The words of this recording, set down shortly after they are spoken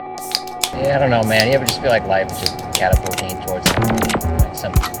Yeah, I don't know, man. You ever just feel like life is just catapulting towards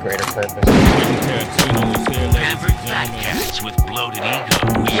some greater purpose? Average fat cats with bloated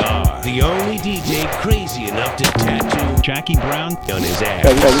ego. We are the only DJ crazy enough to tattoo Jackie Brown on his ass.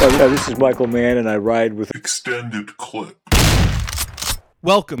 This is Michael Mann, and I ride with Extended Clip.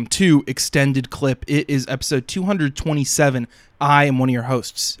 Welcome to Extended Clip. It is episode 227. I am one of your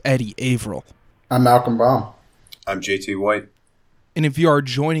hosts, Eddie Averill. I'm Malcolm Baum. I'm JT White. And if you are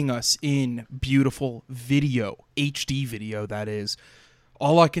joining us in beautiful video, HD video that is,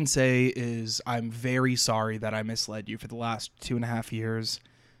 all I can say is I'm very sorry that I misled you for the last 2.5 years.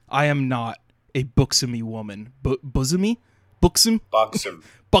 I am not a buxomy woman. Bosomy? Buxom? Buxom.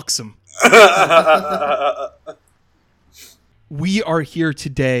 Buxom. We are here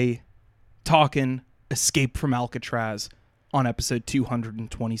today talking Escape from Alcatraz on episode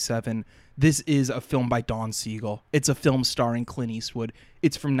 227. This is a film by Don Siegel. It's a film starring Clint Eastwood.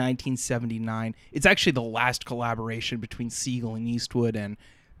 It's from 1979. It's actually the last collaboration between Siegel and Eastwood, and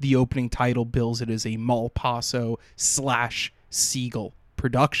the opening title bills it as a Malpaso/Siegel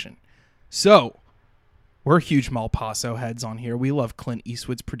production. So, we're huge Malpaso heads on here. We love Clint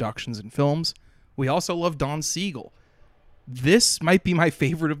Eastwood's productions and films. We also love Don Siegel. This might be my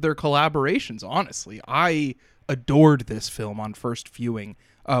favorite of their collaborations, honestly. I adored this film on first viewing.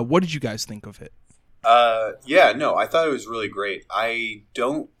 What did you guys think of it? I thought it was really great. I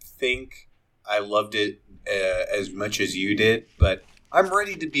don't think I loved it as much as you did, but I'm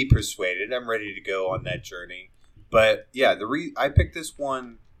ready to be persuaded. I'm ready to go on that journey. But yeah, I picked this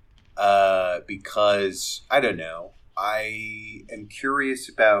one because, I don't know, I am curious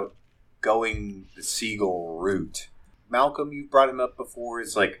about going the Siegel route. Malcolm, you've brought him up before,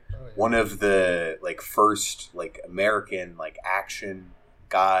 is one of the first American action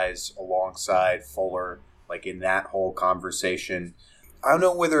guys alongside Fuller, in that whole conversation. I don't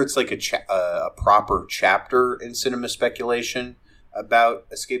know whether it's a proper chapter in cinema speculation about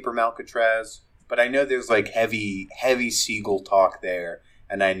Escape from Alcatraz, but I know there's heavy Siegel talk there,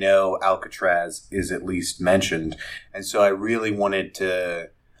 and I know Alcatraz is at least mentioned, and so I really wanted to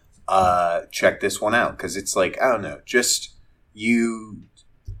check this one out, because it's I don't know,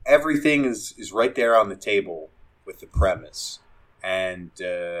 everything is right there on the table with the premise. And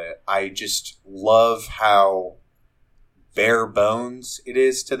I just love how bare bones it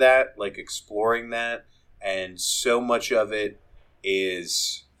is to that, exploring that. And so much of it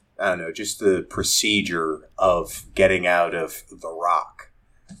is, I don't know, just the procedure of getting out of the rock.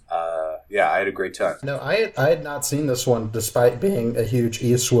 I had a great time. No, I had not seen this one, despite being a huge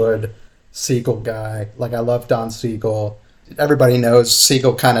Eastwood Siegel guy. I love Don Siegel. Everybody knows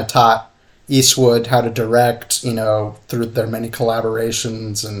Siegel kind of taught Eastwood how to direct, through their many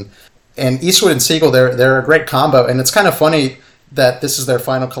collaborations, and Eastwood and Siegel, they're a great combo. And it's kind of funny that this is their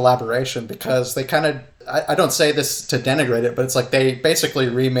final collaboration, because they kind of, I don't say this to denigrate it, but it's they basically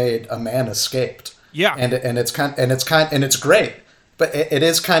remade A Man Escaped. Yeah, and it's great, but it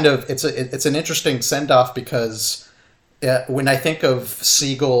is kind of, it's an interesting send off, because when I think of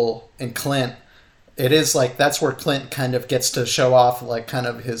Siegel and Clint, it is that's where Clint kind of gets to show off kind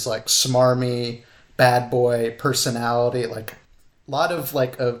of his smarmy bad boy personality. A lot of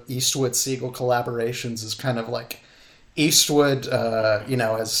of Eastwood Siegel collaborations is kind of Eastwood,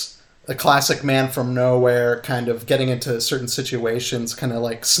 as a classic man from nowhere, kind of getting into certain situations, kind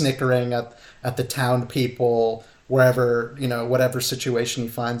of snickering at the town people, wherever, whatever situation he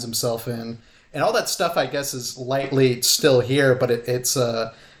finds himself in, and all that stuff. I guess is lightly still here, but it's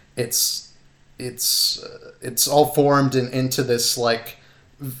all formed into this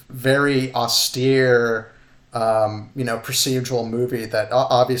very austere, procedural movie that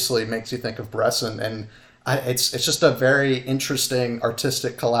obviously makes you think of Bresson, and it's just a very interesting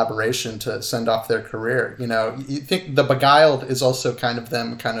artistic collaboration to send off their career. You think The Beguiled is also kind of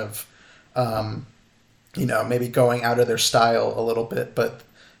them, maybe going out of their style a little bit, but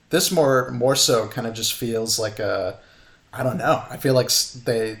this more so kind of just feels I don't know. I feel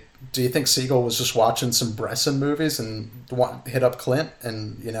do you think Siegel was just watching some Bresson movies and hit up Clint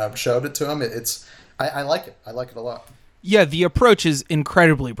and, showed it to him? I like it. I like it a lot. Yeah, the approach is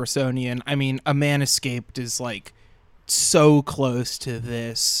incredibly Bressonian. I mean, A Man Escaped is so close to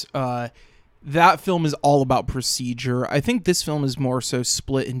this. That film is all about procedure. I think this film is more so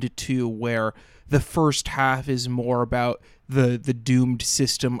split into two, where the first half is more about the doomed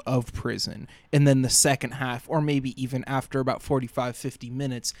system of prison, and then the second half, or maybe even after about 45-50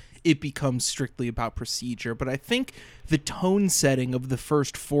 minutes, it becomes strictly about procedure. But I think the tone setting of the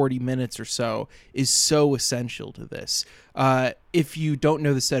first 40 minutes or so is so essential to this. If you don't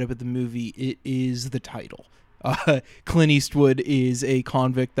know the setup of the movie, it is the title. Clint Eastwood is a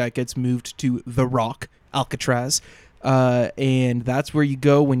convict that gets moved to The Rock, Alcatraz, and that's where you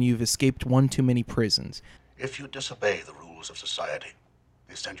go when you've escaped one too many prisons. If you disobey the rules of society,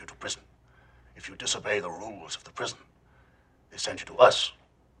 they send you to prison. If you disobey the rules of the prison, they send you to us.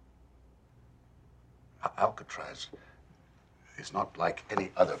 Alcatraz is not like any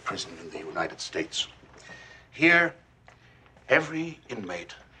other prison in the United States. Here, every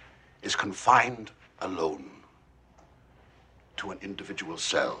inmate is confined alone to an individual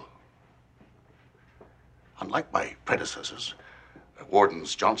cell. Unlike my predecessors,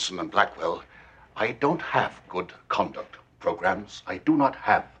 Wardens Johnson and Blackwell, I don't have good conduct programs. I do not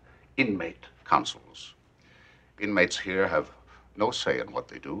have inmate councils. Inmates here have no say in what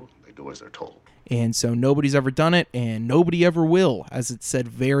they do. They do as they're told. And so nobody's ever done it, and nobody ever will, as it's said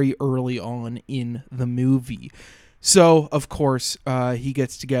very early on in the movie. So, of course, he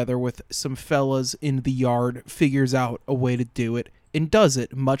gets together with some fellas in the yard, figures out a way to do it, and does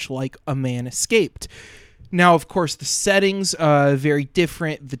it, much like A Man Escaped. Now, of course, the settings, very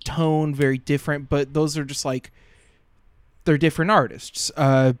different, the tone, very different, but those are just like, they're different artists.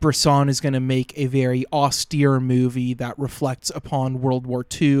 Bresson is going to make a very austere movie that reflects upon World War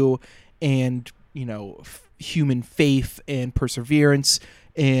II and, you know, human faith and perseverance.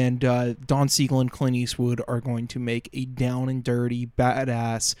 And Don Siegel and Clint Eastwood are going to make a down and dirty,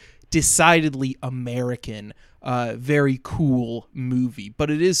 badass, decidedly American, very cool movie. But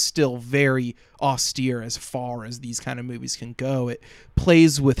it is still very austere as far as these kind of movies can go. It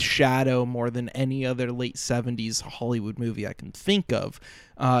plays with shadow more than any other late 70s Hollywood movie I can think of.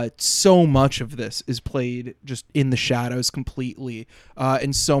 So much of this is played just in the shadows completely,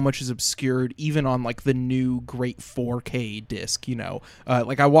 and so much is obscured even on like the new great 4K disc, you know.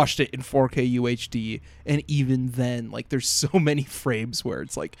 Like I watched it in 4K UHD, and even then, like there's so many frames where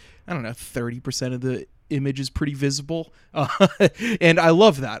it's like, I don't know, 30% of the image is pretty visible, and I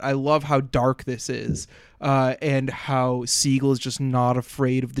love that. I love how dark this is, and how Siegel is just not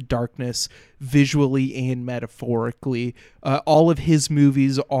afraid of the darkness visually and metaphorically. All of his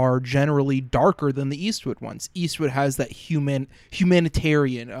movies are generally darker than the Eastwood ones. Eastwood has that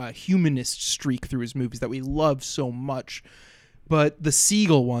humanitarian, humanist streak through his movies that we love so much. But the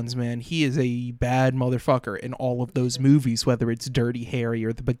Siegel ones, man, he is a bad motherfucker in all of those movies, whether it's Dirty Harry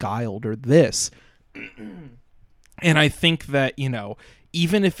or The Beguiled or this. And I think that, you know,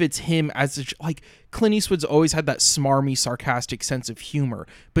 even if it's him as a, like Clint Eastwood's always had that smarmy, sarcastic sense of humor,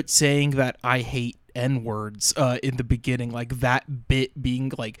 but saying that I hate N-words in the beginning, like that bit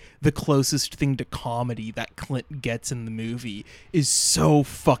being like the closest thing to comedy that Clint gets in the movie is so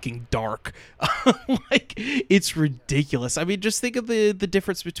fucking dark. Like it's ridiculous. I mean, just think of the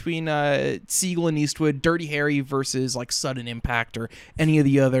difference between Siegel and Eastwood, Dirty Harry versus like Sudden Impact or any of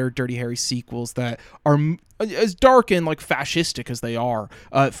the other Dirty Harry sequels that are as dark and like fascistic as they are,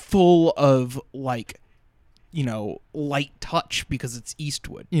 full of like, you know, light touch because it's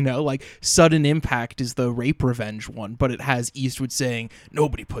Eastwood, you know, like Sudden Impact is the rape revenge one, but it has Eastwood saying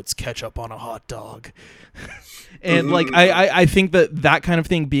nobody puts ketchup on a hot dog. And like, I think that kind of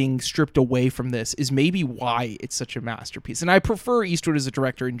thing being stripped away from this is maybe why it's such a masterpiece. And I prefer Eastwood as a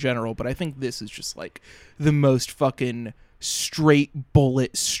director in general, but I think this is just like the most fucking straight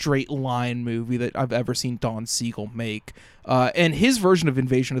bullet, straight line movie that I've ever seen Don Siegel make. And his version of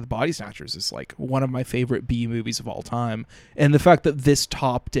Invasion of the Body Snatchers is like one of my favorite B movies of all time. And the fact that this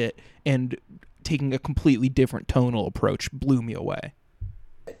topped it and taking a completely different tonal approach blew me away.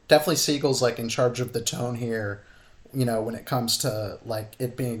 Definitely Siegel's like in charge of the tone here, you know, when it comes to like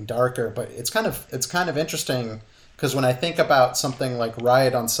it being darker, but it's kind of interesting because when I think about something like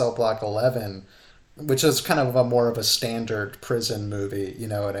Riot on Cell Block 11, which is kind of a more of a standard prison movie, you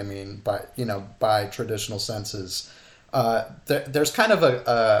know what I mean, by traditional senses. There's kind of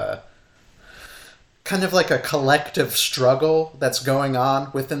a like a collective struggle that's going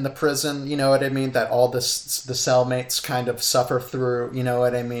on within the prison, you know what I mean, that all the cellmates kind of suffer through, you know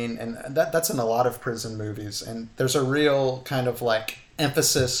what I mean, and that's in a lot of prison movies, and there's a real kind of like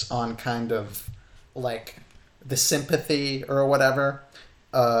emphasis on kind of like the sympathy or whatever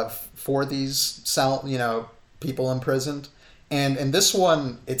for these people imprisoned. And in this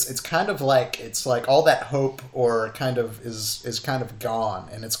one, it's kind of like, it's like all that hope or kind of is kind of gone.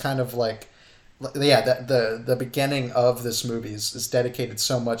 And it's kind of like, yeah, the beginning of this movie is dedicated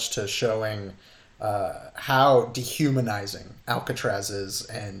so much to showing how dehumanizing Alcatraz is.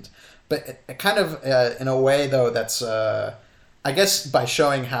 But it kind of, in a way, though, that's, I guess by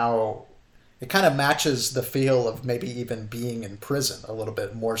showing how it kind of matches the feel of maybe even being in prison a little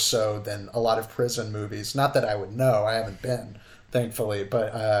bit more so than a lot of prison movies. Not that I would know, I haven't been, thankfully.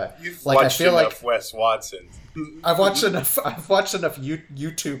 But You've like I watched feel enough like Wes Watson. I've watched enough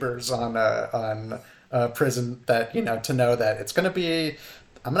YouTubers on prison that to know that it's going to be.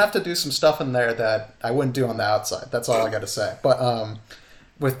 I'm gonna have to do some stuff in there that I wouldn't do on the outside. That's all I got to say. But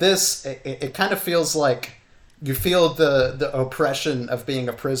with this, it kind of feels like you feel the oppression of being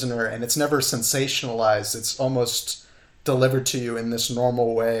a prisoner, and it's never sensationalized. It's almost delivered to you in this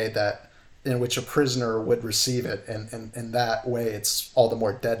normal way that in which a prisoner would receive it, and in that way, it's all the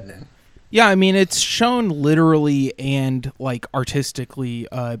more deadening. Yeah, I mean, it's shown literally and like artistically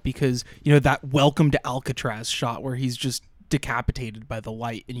because that welcome to Alcatraz shot where he's just decapitated by the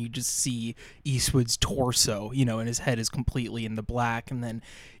light and you just see Eastwood's torso, and his head is completely in the black, and then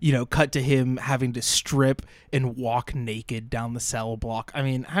cut to him having to strip and walk naked down the cell block. I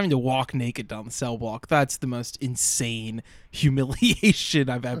mean, having to walk naked down the cell block, that's the most insane humiliation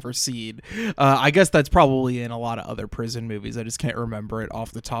I've ever seen. I guess that's probably in a lot of other prison movies. I just can't remember it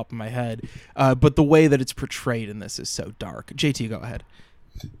off the top of my head. But the way that it's portrayed in this is so dark. JT, go ahead.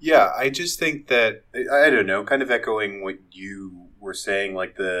 Yeah, I just think that, I don't know, kind of echoing what you were saying,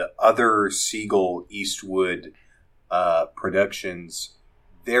 like the other Siegel Eastwood productions,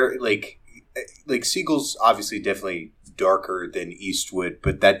 they're like Siegel's obviously definitely darker than Eastwood,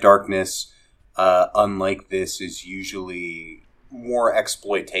 but that darkness, unlike this, is usually more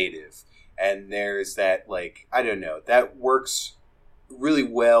exploitative. And there's that, like, I don't know, that works really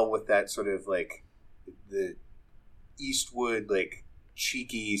well with that sort of like the Eastwood, like,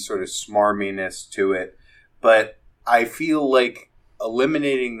 cheeky sort of smarminess to it, but I feel like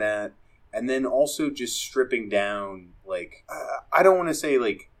eliminating that and then also just stripping down, like, I don't want to say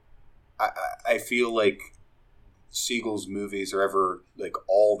like I feel like Siegel's movies are ever like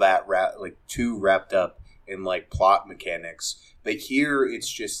all that too wrapped up in like plot mechanics, but here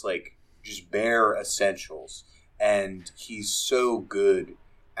it's just like just bare essentials, and he's so good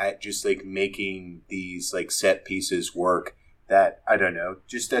at just like making these like set pieces work that, I don't know,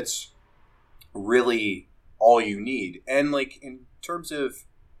 just that's really all you need. And like in terms of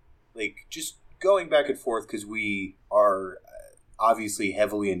like just going back and forth, because we are obviously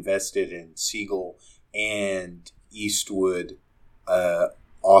heavily invested in Siegel and Eastwood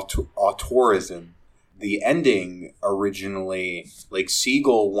auteurism. The ending originally, like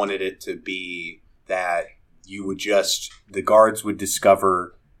Siegel wanted it to be that the guards would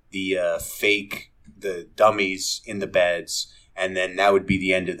discover the the dummies in the beds, and then that would be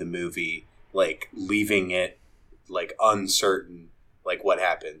the end of the movie, like leaving it like uncertain, like what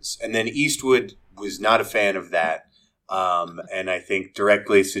happens. And then Eastwood was not a fan of that, and I think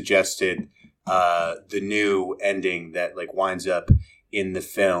directly suggested the new ending that like winds up in the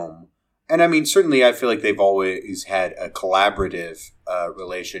film. And I mean, certainly I feel like they've always had a collaborative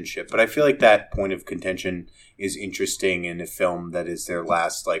relationship, but I feel like that point of contention is interesting in a film that is their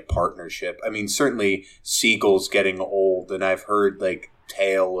last like partnership. I mean, certainly Siegel's getting old, and I've heard like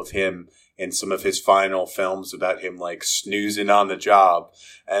tale of him in some of his final films about him like snoozing on the job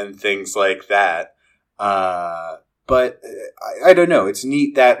and things like that. But I don't know. It's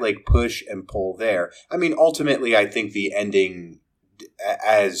neat that like push and pull there. I mean, ultimately, I think the ending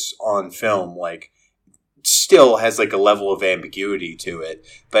as on film, like, still has like a level of ambiguity to it,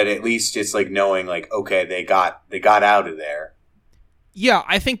 but at least it's like knowing like, okay, they got out of there. Yeah,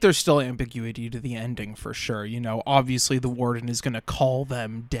 I think there's still ambiguity to the ending for sure. Obviously the warden is going to call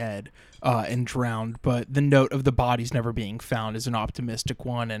them dead and drowned, but the note of the bodies never being found is an optimistic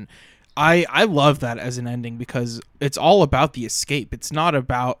one, and I love that as an ending because it's all about the escape. It's not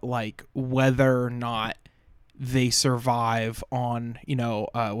about like whether or not they survive on,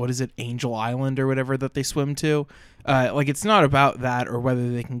 what is it, Angel Island or whatever that they swim to. Like, it's not about that or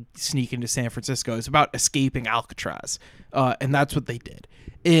whether they can sneak into San Francisco. It's about escaping Alcatraz. And that's what they did.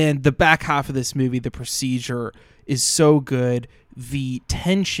 And the back half of this movie, the procedure, is so good. The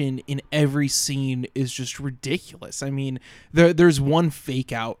tension in every scene is just ridiculous. I mean, there's one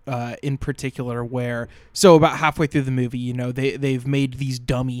fake out in particular where, so about halfway through the movie, they've made these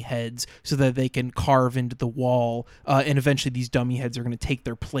dummy heads so that they can carve into the wall, and eventually these dummy heads are going to take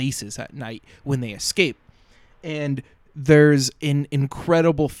their places at night when they escape. And there's an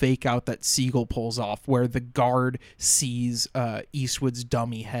incredible fake out that Siegel pulls off where the guard sees Eastwood's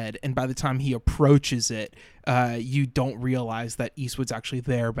dummy head, and by the time he approaches it, you don't realize that Eastwood's actually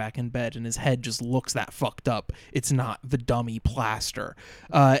there back in bed, and his head just looks that fucked up. It's not the dummy plaster.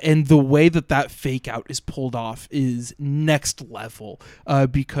 And the way that fake out is pulled off is next level,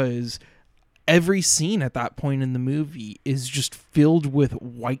 because every scene at that point in the movie is just filled with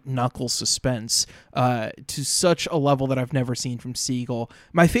white knuckle suspense to such a level that I've never seen from Siegel.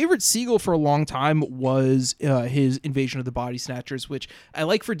 My favorite Siegel for a long time was his Invasion of the Body Snatchers, which I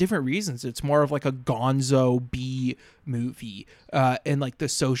like for different reasons. It's more of like a gonzo B movie, and like the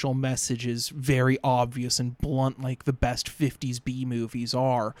social message is very obvious and blunt, like the best 50s B movies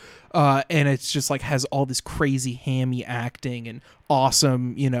are, and it's just like has all this crazy hammy acting and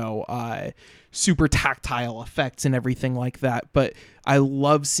awesome, super tactile effects and everything like that. But I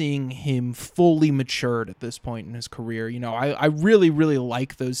love seeing him fully matured at this point in his career. I really, really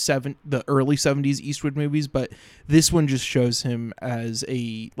like the early 70s Eastwood movies, but this one just shows him as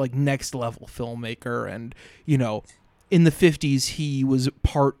a like next level filmmaker. And, in the 50s, he was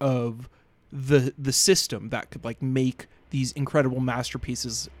part of the system that could like make these incredible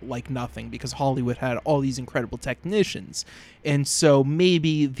masterpieces like nothing, because Hollywood had all these incredible technicians. And so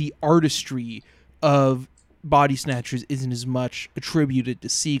maybe the artistry of Body Snatchers isn't as much attributed to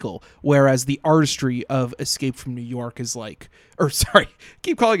Siegel, whereas the artistry of Escape from New York is like,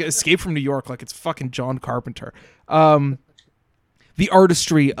 keep calling it Escape from New York like it's fucking John Carpenter. The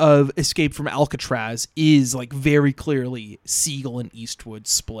artistry of Escape from Alcatraz is like very clearly Siegel and Eastwood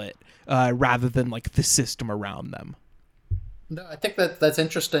split, rather than like the system around them. No, I think that's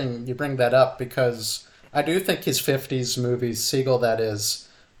interesting you bring that up, because I do think his 50s movies, Siegel that is,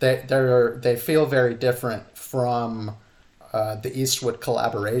 they feel very different from the Eastwood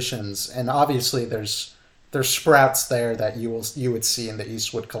collaborations, and obviously there's sprouts there that you would see in the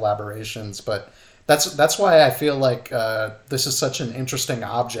Eastwood collaborations, but that's why I feel like this is such an interesting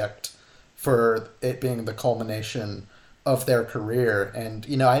object for it being the culmination of their career. And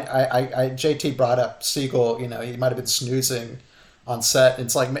JT brought up Siegel. He might have been snoozing on set.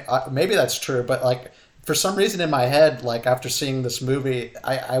 It's like maybe that's true, but like for some reason in my head, like after seeing this movie,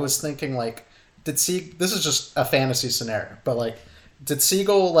 I was thinking like, this is just a fantasy scenario, but like, did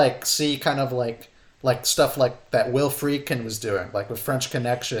Siegel like see kind of like stuff like that Will Friedkin was doing, like with French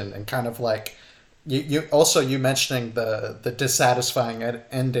Connection, and kind of like you mentioning the dissatisfying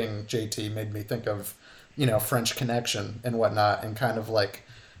ending, JT, made me think of French Connection and whatnot, and kind of like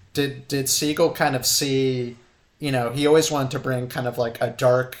did Siegel kind of see, he always wanted to bring kind of like a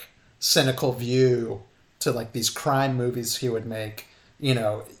dark, cynical view to like these crime movies he would make,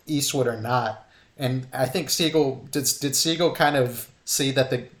 Eastwood or not. And I think did Siegel kind of see that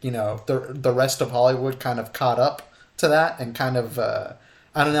the rest of Hollywood kind of caught up to that, and kind of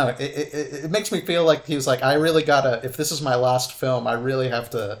I don't know, it makes me feel like he was like, I really gotta, if this is my last film, I really have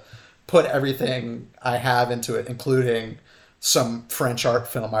to put everything I have into it, including some French art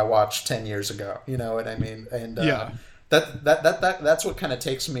film I watched 10 years ago. You know what I mean? And that's what kind of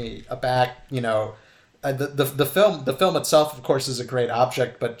takes me aback. The film itself, of course, is a great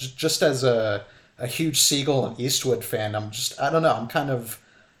object, but just as a huge Siegel and Eastwood fan, I don't know,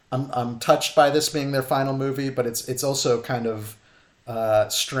 I'm touched by this being their final movie, but it's also kind of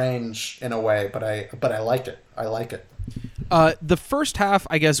strange in a way, but I like it. I like it. The first half,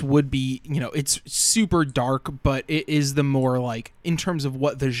 I guess, would be, it's super dark, but it is the more like, in terms of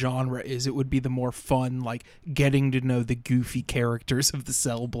what the genre is, it would be the more fun, like getting to know the goofy characters of the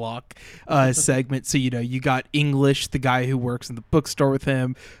cell block segment. So, you got English, the guy who works in the bookstore with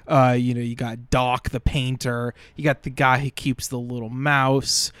him. You got Doc, the painter. You got the guy who keeps the little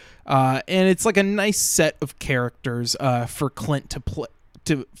mouse. And it's like a nice set of characters for Clint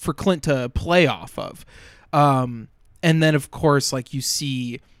to play off of. And then, of course, like you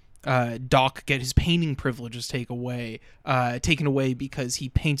see Doc get his painting privileges taken away because he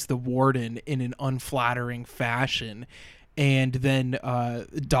paints the warden in an unflattering fashion. And then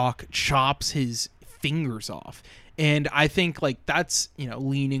Doc chops his fingers off. And I think like that's,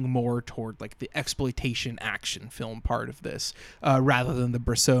 leaning more toward like the exploitation action film part of this rather than the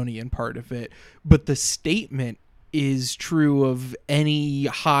Bressonian part of it. But the statement is true of any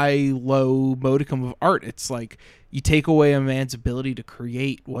high-low modicum of art. It's like, you take away a man's ability to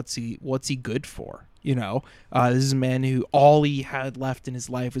create, what's he good for? This is a man who all he had left in his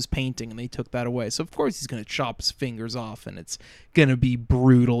life was painting, and they took that away. So of course he's going to chop his fingers off, and it's going to be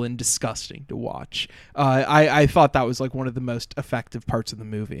brutal and disgusting to watch. I thought that was like one of the most effective parts of the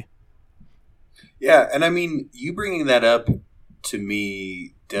movie. Yeah, and I mean, you bringing that up to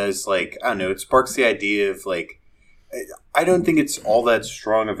me does, like, I don't know, it sparks the idea of like, I don't think it's all that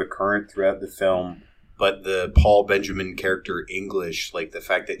strong of a current throughout the film, but the Paul Benjamin character English, like the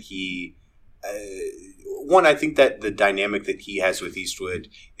fact that he, I think that the dynamic that he has with Eastwood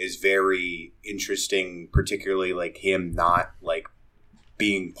is very interesting, particularly like him not like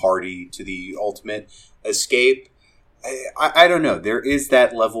being party to the ultimate escape. I don't know. There is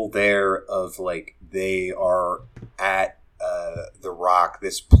that level there of like they are at the Rock,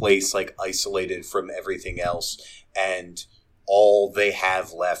 this place like isolated from everything else, and all they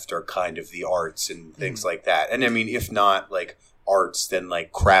have left are kind of the arts and things like that. And I mean, if not like arts, then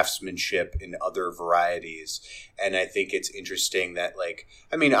like craftsmanship in other varieties. And I think it's interesting that like,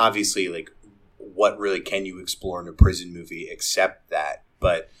 I mean, obviously like what really can you explore in a prison movie except that,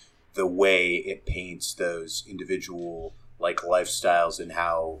 but the way it paints those individual like lifestyles and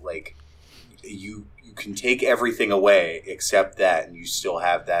how like you can take everything away except that, and you still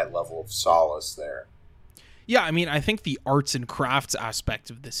have that level of solace there. Yeah, I mean, I think the arts and crafts aspect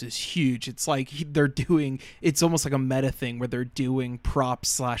of this is huge. It's like it's almost like a meta thing where they're doing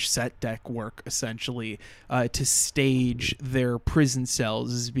prop/set deck work, essentially, to stage their prison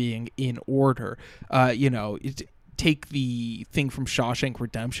cells as being in order. Take the thing from Shawshank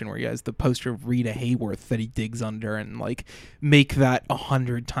Redemption where he has the poster of Rita Hayworth that he digs under and like make that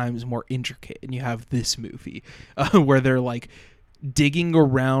 100 times more intricate. And you have this movie where they're like digging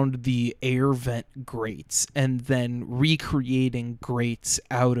around the air vent grates and then recreating grates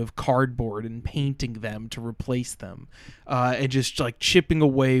out of cardboard and painting them to replace them, and just like chipping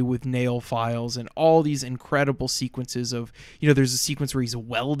away with nail files and all these incredible sequences of, there's a sequence where he's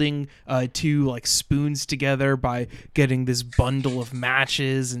welding two like spoons together by getting this bundle of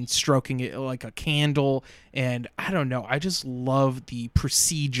matches and stroking it like a candle. And I don't know, I just love the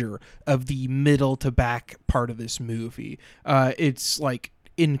procedure of the middle to back part of this movie. It's like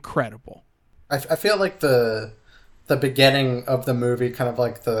incredible. I feel like the beginning of the movie, kind of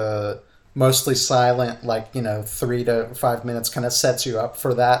like the mostly silent, like, 3 to 5 minutes, kind of sets you up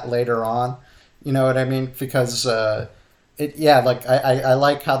for that later on. You know what I mean? Because I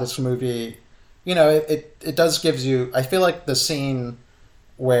like how this movie, it does gives you, I feel like the scene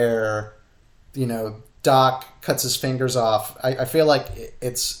where, Doc cuts his fingers off, I feel like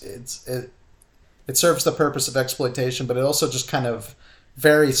it serves the purpose of exploitation, but it also just kind of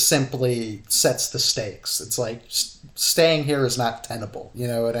very simply sets the stakes. It's like staying here is not tenable. You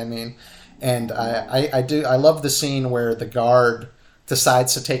know what I mean? And I love the scene where the guard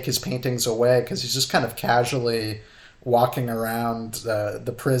decides to take his paintings away because he's just kind of casually walking around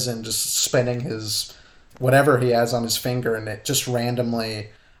the prison, just spinning his whatever he has on his finger, and it just randomly.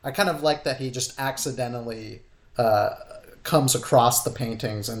 I kind of like that he just accidentally comes across the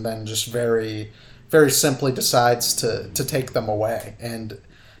paintings and then just very, very simply decides to take them away. And,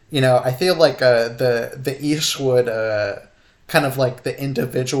 I feel like the Eastwood kind of like the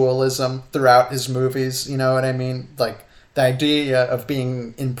individualism throughout his movies, you know what I mean? Like the idea of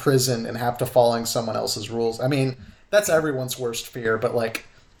being in prison and have to following someone else's rules. I mean, that's everyone's worst fear, but like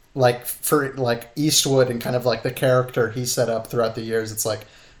for like Eastwood and kind of like the character he set up throughout the years, it's like,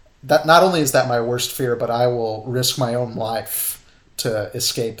 that not only is that my worst fear, but I will risk my own life to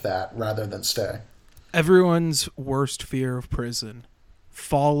escape that rather than stay. Everyone's worst fear of prison: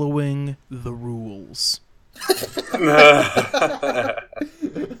 following the rules.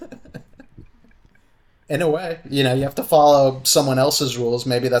 In a way, you have to follow someone else's rules.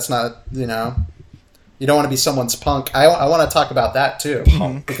 Maybe that's not, you don't want to be someone's punk. I want to talk about that too,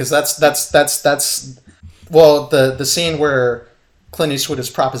 because that's well, the scene where Clint Eastwood is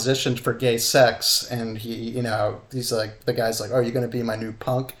propositioned for gay sex, and he's like, the guy's like, "Oh, you're going to be my new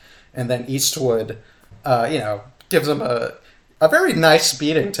punk," and then Eastwood, gives him a very nice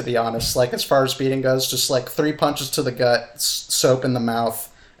beating, to be honest. Like as far as beating goes, just like 3 punches to the gut, soap in the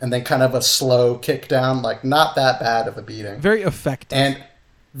mouth, and then kind of a slow kick down. Like not that bad of a beating. Very effective. And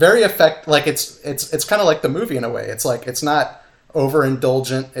very like it's kind of like the movie in a way. It's like it's not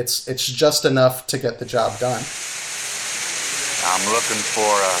overindulgent. It's just enough to get the job done. I'm looking for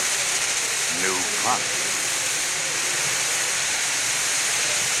a new punk.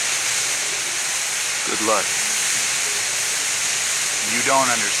 Good luck. You don't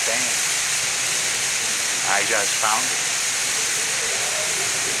understand. I just found it.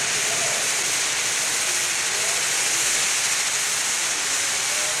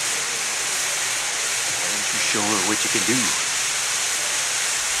 Why don't you show her what you can do?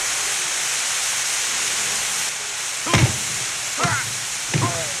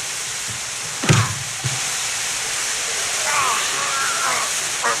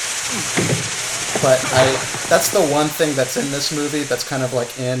 But that's the one thing that's in this movie that's kind of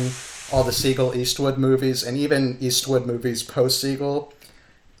like in all the Siegel-Eastwood movies, and even Eastwood movies post-Siegel.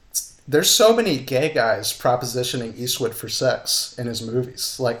 There's so many gay guys propositioning Eastwood for sex in his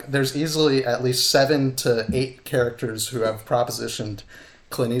movies. Like, there's easily at least 7 to 8 characters who have propositioned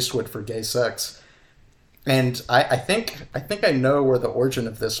Clint Eastwood for gay sex. And I think I know where the origin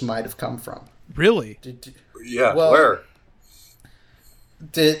of this might have come from. Really? Yeah, Well, where?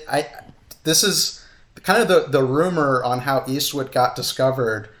 This is kind of the rumor on how Eastwood got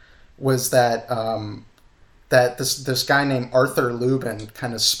discovered was that that this guy named Arthur Lubin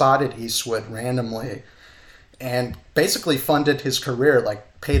kind of spotted Eastwood randomly and basically funded his career,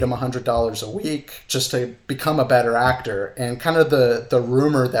 like paid him $100 a week just to become a better actor. And kind of the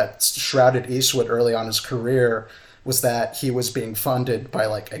rumor that shrouded Eastwood early on his career was that he was being funded by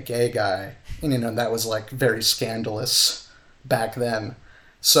like a gay guy. And, that was like very scandalous back then.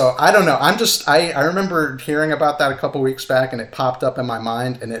 So I don't know. I remember hearing about that a couple weeks back, and it popped up in my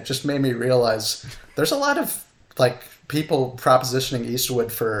mind, and it just made me realize there's a lot of like people propositioning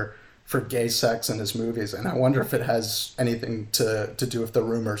Eastwood for gay sex in his movies, and I wonder if it has anything to do with the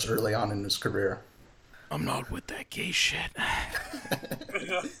rumors early on in his career. I'm not with that gay shit.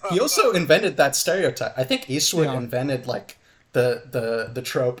 He also invented that stereotype. I think Eastwood invented like the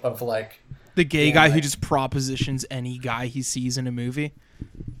trope of like the gay guy who just propositions any guy he sees in a movie.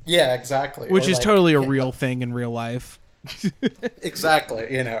 Yeah, exactly. Which or is like, totally a real thing in real life.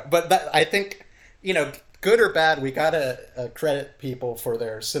 Exactly, But that, I think, good or bad, we gotta credit people for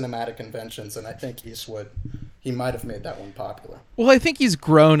their cinematic inventions, and I think Eastwood, he might have made that one popular. Well, I think he's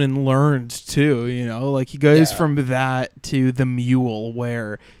grown and learned too, like he goes from that to The Mule,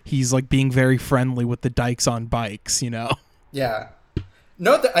 where he's like being very friendly with the dykes on bikes, Yeah.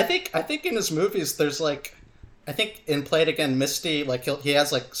 No, I think in his movies there's like, I think in Play It Again, Misty, like he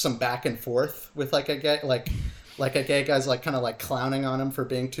has like some back and forth with like a gay, like a gay guy's like kind of like clowning on him for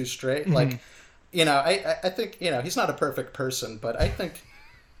being too straight. Mm-hmm. Like, I think, he's not a perfect person, but I think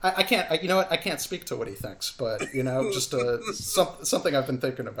I can't, I can't speak to what he thinks, but just something I've been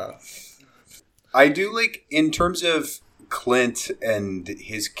thinking about. I do like, in terms of Clint and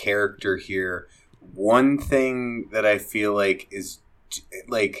his character here, one thing that I feel like is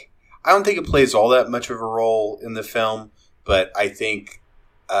like, I don't think it plays all that much of a role in the film, but I think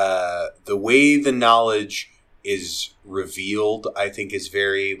the way the knowledge is revealed, I think is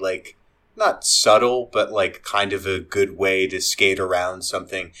very, like, not subtle, but, like, kind of a good way to skate around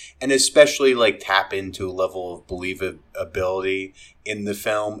something, and especially, like, tap into a level of believability in the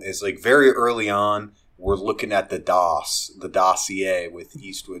film is, like, very early on, we're looking at the dossier with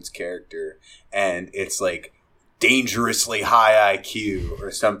Eastwood's character, and it's, like, dangerously high IQ or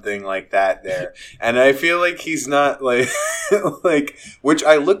something like that there. And I feel like he's not like, which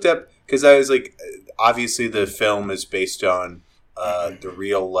I looked up because I was like, obviously the film is based on the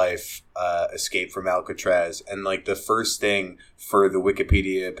real life escape from Alcatraz. And like the first thing for the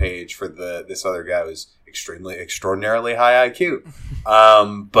Wikipedia page for this other guy was extraordinarily high IQ.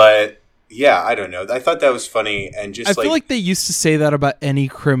 But yeah, I don't know. I thought that was funny. And just I feel like they used to say that about any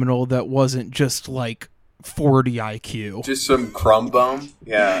criminal that wasn't just like 40 IQ. Just some crumb bum?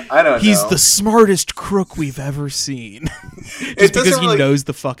 Yeah, I don't know. He's the smartest crook we've ever seen. Just because he knows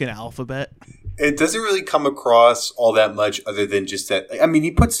the fucking alphabet. It doesn't really come across all that much other than just that. I mean,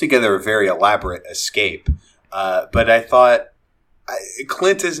 he puts together a very elaborate escape. But I thought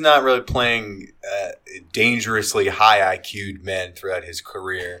Clint is not really playing dangerously high IQ'd men throughout his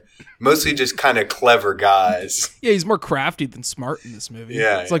career. Mostly just kind of clever guys. Yeah, he's more crafty than smart in this movie.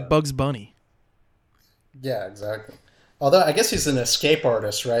 Yeah, it's like Bugs Bunny. Yeah, exactly. Although I guess he's an escape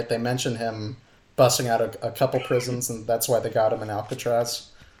artist, right? They mention him busting out a couple prisons, and that's why they got him in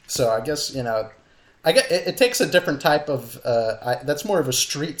Alcatraz. So I guess it takes a different type of. That's more of a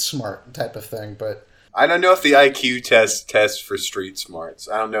street smart type of thing, but I don't know if the IQ test for street smarts.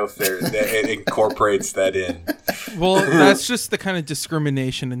 I don't know if it incorporates that in. Well, that's just the kind of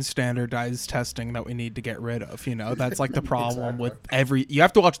discrimination and standardized testing that we need to get rid of. That's like the problem with you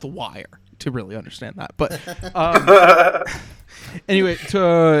have to watch The Wire to really understand that. But anyway,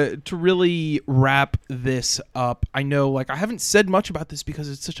 to really wrap this up, I know like I haven't said much about this because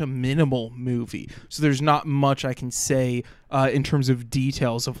it's such a minimal movie, so there's not much I can say in terms of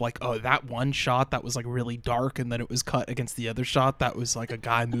details of like, oh, that one shot that was like really dark and then it was cut against the other shot that was like a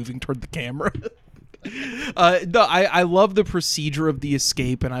guy moving toward the camera. No, I love the procedure of the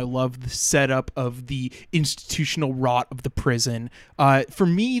escape, and I love the setup of the institutional rot of the prison. For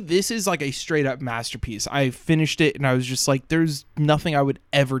me, this is like a straight up masterpiece. I finished it and I was just like, there's nothing I would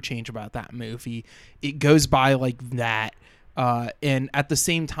ever change about that movie. It goes by like that. And at the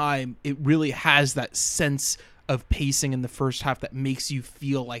same time, it really has that sense of pacing in the first half that makes you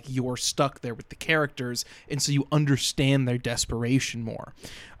feel like you're stuck there with the characters, and so you understand their desperation more.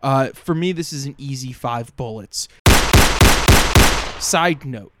 For me, this is an easy 5 bullets. Side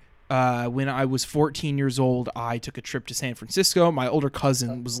note, When I was 14 years old, I took a trip to San Francisco. My older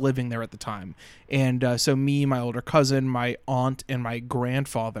cousin was living there at the time. And so me, my older cousin, my aunt, and my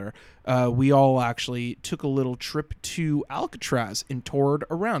grandfather, we all actually took a little trip to Alcatraz and toured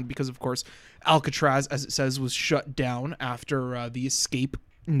around because, of course, Alcatraz, as it says, was shut down after the escape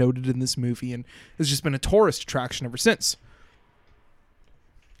noted in this movie and has just been a tourist attraction ever since.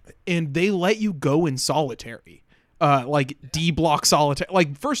 And they let you go in solitary. Like D-block solitaire.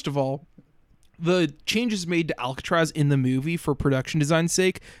 Like, first of all, the changes made to Alcatraz in the movie for production design's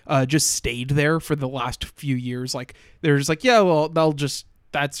sake just stayed there for the last few years. Like, they're just like, yeah, well,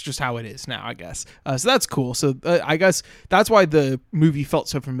 that's just how it is now, I guess. So that's cool. So I guess that's why the movie felt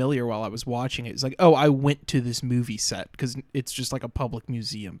so familiar while I was watching it. It's like, oh, I went to this movie set because it's just like a public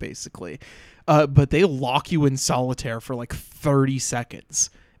museum, basically. But they lock you in solitaire for like 30 seconds.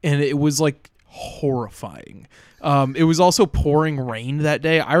 And it was like horrifying. It was also pouring rain that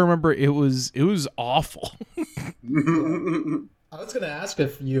day. I remember it was awful. I was going to ask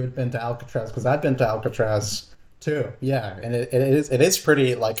if you had been to Alcatraz because I've been to Alcatraz too. Yeah, and it is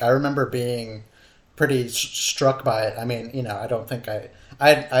pretty. Like I remember being pretty struck by it. I mean, you know, I don't think I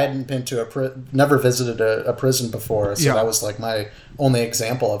hadn't been to never visited a prison before, so that was like my only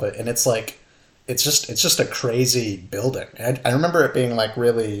example of it. And it's like it's just a crazy building. I remember it being like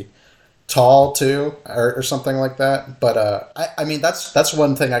really tall too, or something like that. But I mean, that's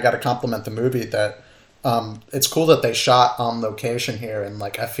one thing I got to compliment the movie that it's cool that they shot on location here, and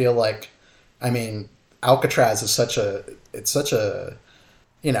like I feel like, I mean, Alcatraz is such a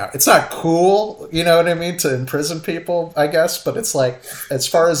you know, it's not cool, you know what I mean, to imprison people, I guess, but it's like as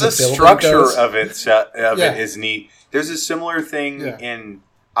far as the structure goes, of it is neat. There's a similar thing in.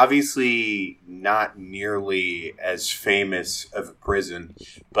 Obviously not nearly as famous of a prison,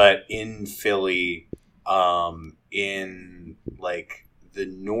 but in Philly, in like the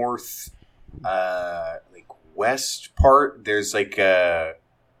north, like west part, there's like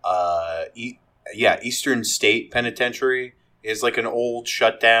Eastern State Penitentiary is like an old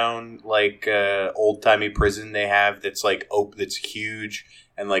shutdown, like old timey prison they have that's like that's huge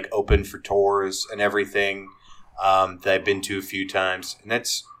and like open for tours and everything. That I've been to a few times, and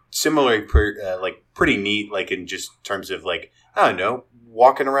that's similarly like pretty neat. Like in just terms of like, I don't know,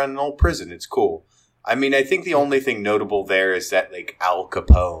 walking around an old prison, it's cool. I mean, I think the only thing notable there is that like Al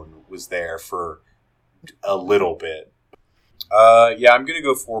Capone was there for a little bit. Yeah, I'm gonna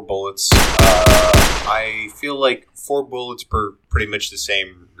go 4 bullets. I feel like 4 bullets per pretty much the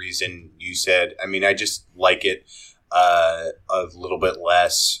same reason you said. I mean, I just like it a little bit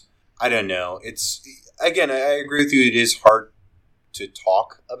less. I don't know. It's. Again, I agree with you. It is hard to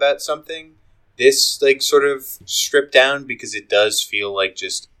talk about something this like sort of stripped down because it does feel like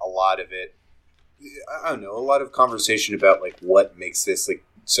just a lot of it. I don't know. A lot of conversation about like what makes this like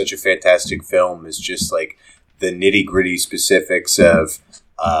such a fantastic film is just like the nitty gritty specifics of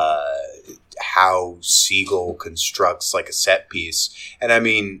how Siegel constructs like a set piece. And I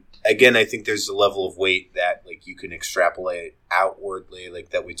mean, again, I think there's a level of weight that like you can extrapolate outwardly,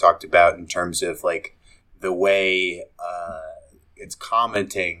 like that we talked about in terms of like the way it's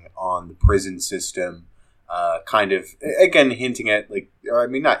commenting on the prison system, kind of, again, hinting at, like, or I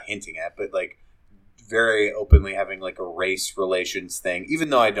mean, not hinting at, but, like, very openly having, like, a race relations thing,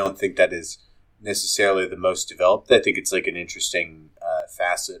 even though I don't think that is necessarily the most developed. I think it's, like, an interesting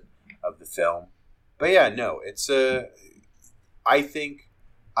facet of the film. But, yeah, no, it's I think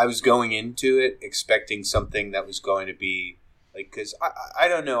I was going into it expecting something that was going to be, like, because I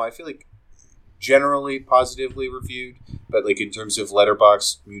don't know, I feel like generally positively reviewed, but like in terms of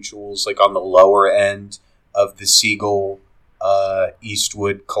Letterboxd mutuals, like on the lower end of the Siegel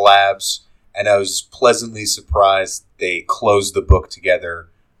Eastwood collabs, and I was pleasantly surprised they closed the book together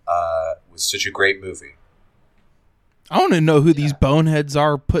with such a great movie. I want to know who these boneheads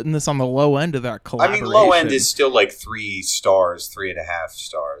are putting this on the low end of that collaboration. I mean, low end is still like 3 stars, 3.5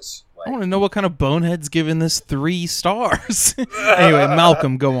 stars. Like, I want to know what kind of boneheads giving this 3 stars. Anyway,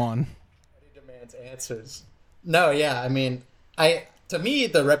 Malcolm, go on. Answers. No, yeah, I mean, to me,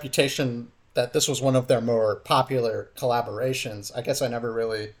 the reputation that this was one of their more popular collaborations, I guess I never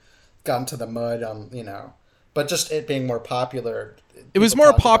really got into the mud on, you know, but just it being more popular. It was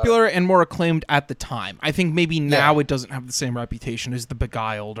more popular and more acclaimed at the time. I think maybe now it doesn't have the same reputation as The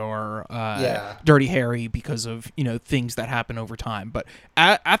Beguiled or Dirty Harry because of, you know, things that happen over time. But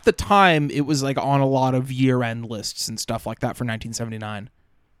at the time, it was like on a lot of year-end lists and stuff like that for 1979.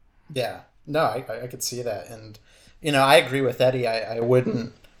 Yeah. No, I could see that, and you know, I agree with Eddie. I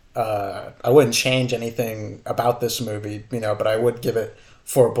wouldn't change anything about this movie, you know, but I would give it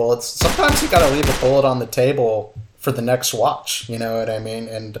 4 bullets. Sometimes you got to leave a bullet on the table for the next watch. You know what I mean?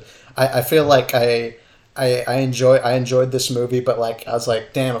 And I feel like I enjoyed this movie, but like I was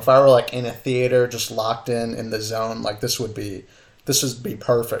like, damn, if I were like in a theater just locked in the zone, like this would be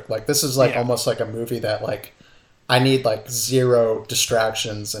perfect. Like this is like almost like a movie that like I need like zero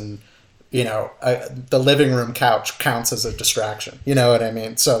distractions, and the living room couch counts as a distraction. You know what I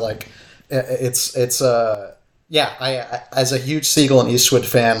mean? So like it's yeah, I as a huge Siegel and Eastwood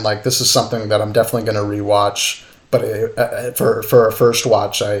fan, like this is something that I'm definitely going to rewatch. But for a first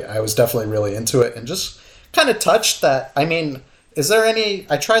watch, I was definitely really into it and just kind of touched that. I mean, is there any?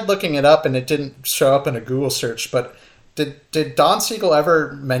 I tried looking it up and it didn't show up in a Google search. But did Don Siegel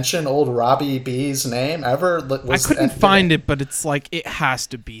ever mention old Robbie B's name ever? I couldn't find it, but it's like it has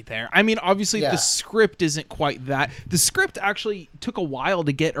to be there. I mean, obviously the script isn't quite that. The script actually took a while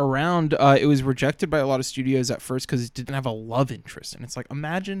to get around. It was rejected by a lot of studios at first because it didn't have a love interest, and it's like,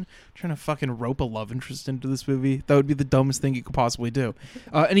 imagine trying to fucking rope a love interest into this movie. That would be the dumbest thing you could possibly do.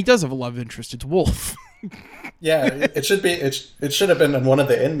 And he does have a love interest. It's Wolf. Yeah, it should be. It should have been in one of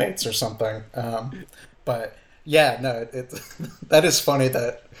the inmates or something. But. Yeah, no, that is funny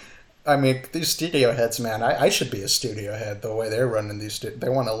that, I mean, these studio heads, man, I should be a studio head the way they're running these. They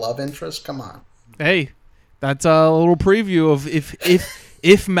want a love interest? Come on. Hey, that's a little preview of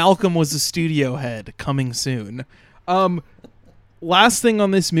if Malcolm was a studio head coming soon. Last thing on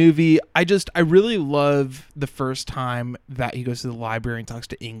this movie, I really love the first time that he goes to the library and talks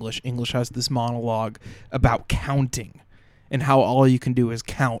to English. English has this monologue about counting and how all you can do is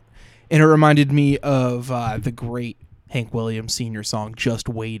count. And it reminded me of the great Hank Williams Sr. song, Just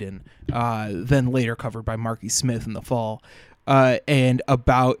Waitin', then later covered by Marky Smith in the fall, and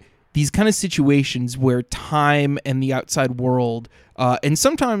about these kind of situations where time and the outside world, and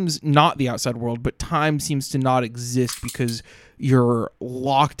sometimes not the outside world, but time seems to not exist because you're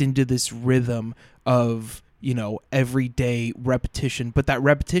locked into this rhythm of, everyday repetition, but that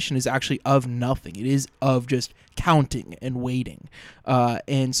repetition is actually of nothing. It is of just counting and waiting.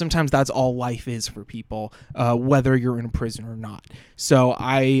 And sometimes that's all life is for people, whether you're in a prison or not. So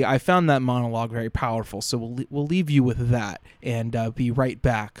I found that monologue very powerful. So we'll leave you with that and be right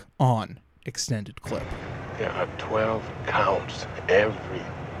back on Extended Clip. There are 12 counts every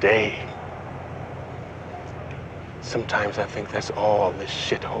day. Sometimes I think that's all this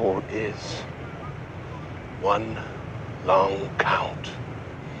shithole is. One long count.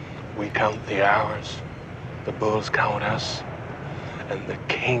 We count the hours, the bulls count us, and the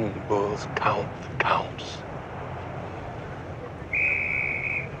king bulls count the counts.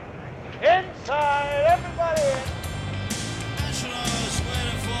 Inside, everybody in! Nationals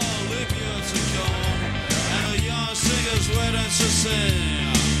waiting for Olivia to come, and the young singers waiting to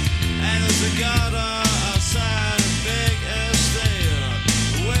sing, and there's a garden outside a big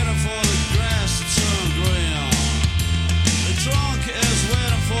estate, waiting for the grass to turn green. The drunk is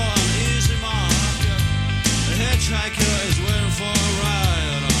waiting for an easy mark. The hitchhiker is waiting for a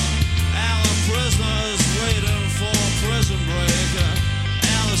ride. And the prisoner is waiting for a prison break.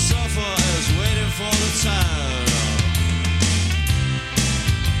 And the sufferer is waiting for the tide.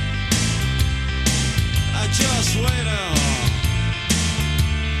 I just waiting.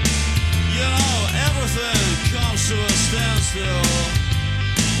 Everything comes to a standstill.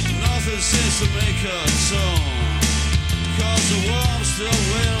 Nothing seems to make a tone. Cause the world's still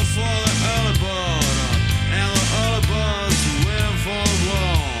waiting for the early bird, and the early bird's waiting for the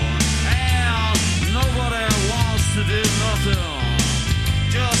world. And nobody wants to do nothing,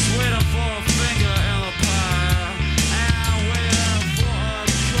 just waiting for a finger in the pie, and waiting for a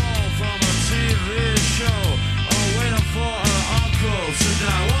call from a TV show, or waiting for an uncle to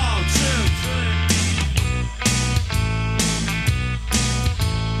die. 1, 2, 3.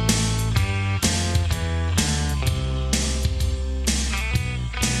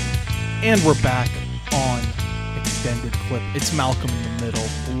 And we're back on Extended Clip. It's Malcolm in the Middle.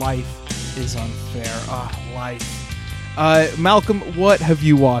 Life is unfair. Life. Malcolm, what have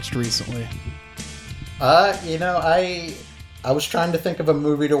you watched recently? I was trying to think of a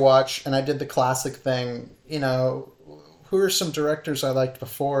movie to watch, and I did the classic thing. Who are some directors I liked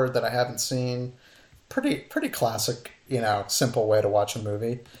before that I haven't seen? Pretty classic, simple way to watch a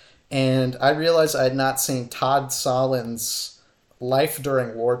movie. And I realized I had not seen Todd Solondz' Life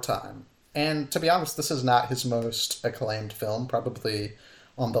During Wartime. And to be honest, this is not his most acclaimed film, probably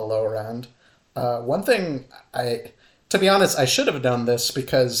on the lower end. One thing to be honest, I should have done this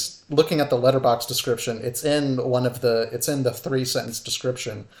because looking at the Letterboxd description, it's in the 3-sentence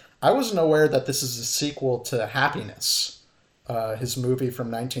description. I wasn't aware that this is a sequel to Happiness, his movie from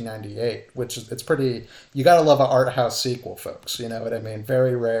 1998, which it's pretty, you gotta love an art house sequel, folks. You know what I mean?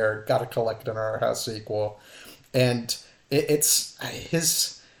 Very rare, gotta collect an art house sequel. And it's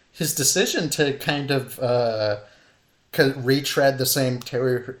his his decision to kind of retread the same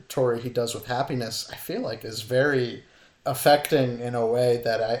territory he does with Happiness, I feel like is very affecting in a way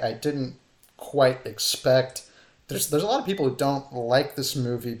that I didn't quite expect. There's a lot of people who don't like this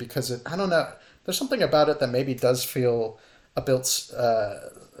movie because I don't know, there's something about it that maybe does feel a bit,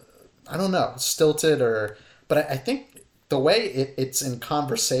 I don't know, stilted but I think the way it's in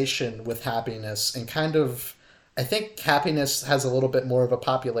conversation with Happiness and kind of, I think Happiness has a little bit more of a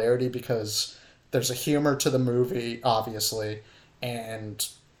popularity because there's a humor to the movie, obviously, and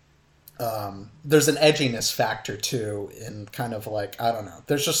there's an edginess factor too, in kind of like, I don't know,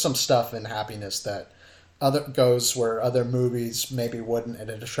 there's just some stuff in Happiness that goes where other movies maybe wouldn't, and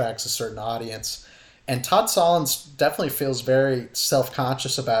it attracts a certain audience. And Todd Solondz definitely feels very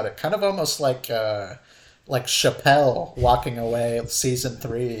self-conscious about it, kind of almost like Chappelle walking away season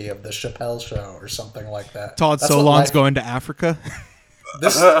 3 of the Chappelle Show or something like that. Todd Solondz going to Africa.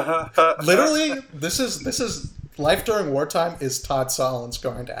 This is Life During Wartime is Todd Solondz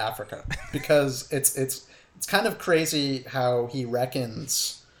going to Africa, because it's kind of crazy how he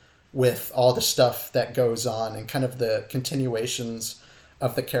reckons with all the stuff that goes on and kind of the continuations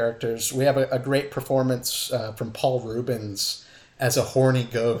of the characters. We have a great performance from Paul Rubens as a horny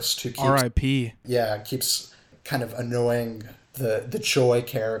ghost who keeps R.I.P. Yeah, keeps kind of annoying the Choi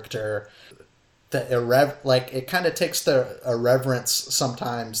character. It kind of takes the irreverence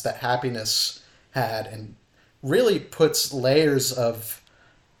sometimes that Happiness had and really puts layers of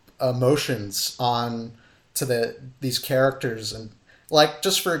emotions on to these characters. And like,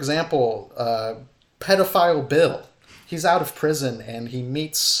 just for example, pedophile Bill, he's out of prison and he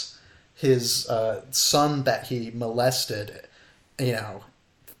meets his son that he molested, and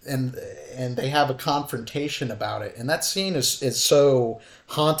they have a confrontation about it. And that scene is so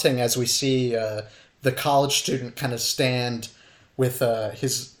haunting as we see the college student kind of stand with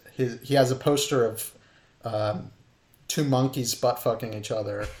his he has a poster of two monkeys butt fucking each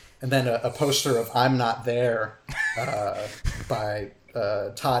other, and then a poster of "I'm Not There" by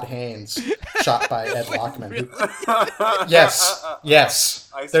Todd Haynes, shot by Ed Lockman. Really? Yes.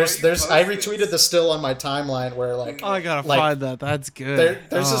 I retweeted the still on my timeline where I gotta find that. That's good.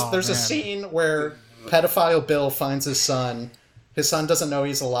 There's a scene where pedophile Bill finds his son. His son doesn't know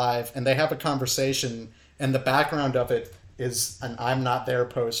he's alive, and they have a conversation. And the background of it is an "I'm Not There"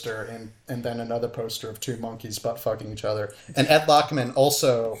 poster, and then another poster of two monkeys butt fucking each other. And Ed Lockman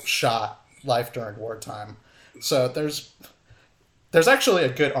also shot Life During Wartime. So there's actually a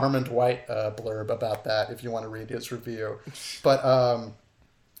good Armand White blurb about that if you want to read his review. But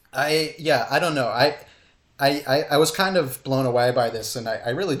I don't know. I was kind of blown away by this, and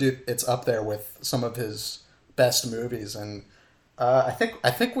I really do. It's up there with some of his best movies, and I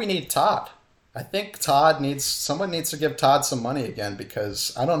think we need Todd. I think someone needs to give Todd some money again,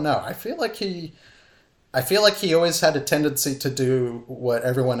 because I don't know. I feel like he always had a tendency to do what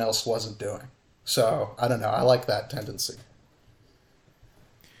everyone else wasn't doing. So I don't know. I like that tendency.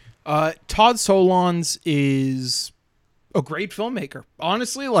 Todd Solondz is a great filmmaker.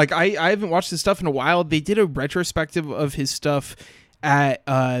 Honestly, I haven't watched his stuff in a while. They did a retrospective of his stuff at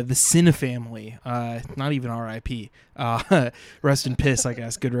the Cine Family. Not even R.I.P. Rest in piss, I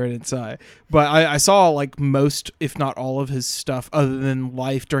guess. Good riddance. But I saw most, if not all, of his stuff other than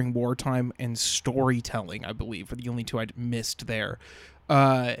Life During Wartime and Storytelling, I believe, were the only two I missed there.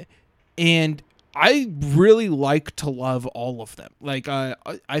 And I really like to love all of them.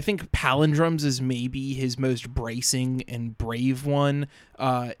 I think Palindromes is maybe his most bracing and brave one.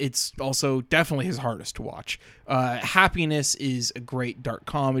 It's also definitely his hardest to watch. Happiness is a great dark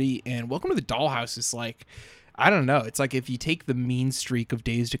comedy, and Welcome to the Dollhouse is I don't know. It's like if you take the mean streak of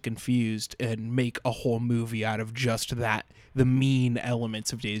Dazed and Confused and make a whole movie out of just that, the mean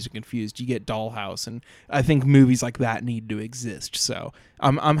elements of Dazed and Confused, you get Dollhouse. And I think movies like that need to exist. So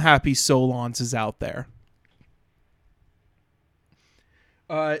I'm happy Solondz is out there.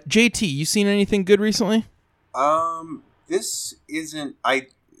 JT, you seen anything good recently? This isn't.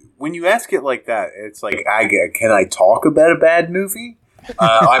 When you ask it like that, it's like, can I talk about a bad movie?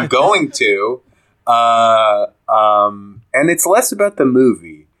 I'm going to. And it's less about the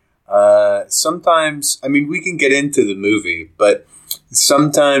movie. Sometimes, we can get into the movie, but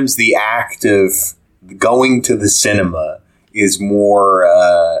sometimes the act of going to the cinema is more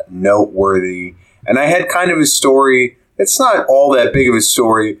noteworthy. And I had kind of a story. It's not all that big of a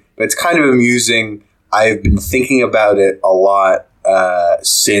story, but it's kind of amusing. I've been thinking about it a lot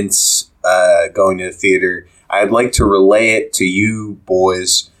since going to the theater. I'd like to relay it to you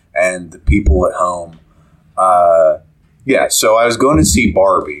boys and the people at home. So I was going to see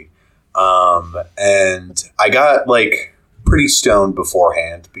Barbie. And I got pretty stoned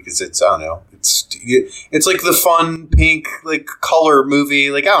beforehand because it's, I don't know, it's like the fun pink like color movie.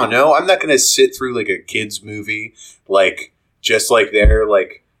 Like, I don't know, I'm not gonna sit through like a kids movie like just like they're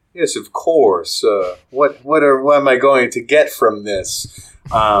like, yes, of course. What am I going to get from this?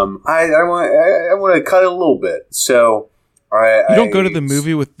 I want to cut it a little bit. So you don't go to the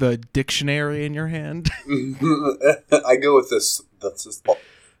movie with the dictionary in your hand. I go with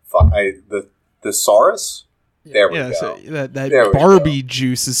the thesaurus. There we go. So that Barbie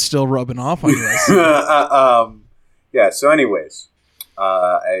juice is still rubbing off on you. Yeah. So, anyways,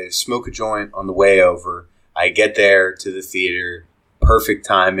 I smoke a joint on the way over. I get there to the theater. Perfect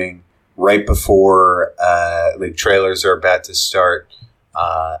timing. Right before like trailers are about to start.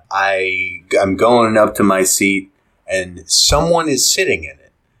 I'm going up to my seat, and someone is sitting in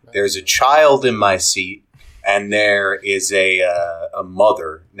it. There's a child in my seat. And there is a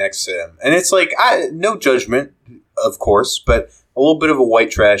mother next to him. And it's like, no judgment, of course, but a little bit of a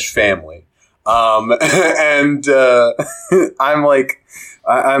white trash family. And I'm like,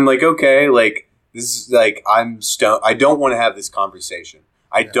 okay, like, this is like, I'm stoned. I don't want to have this conversation.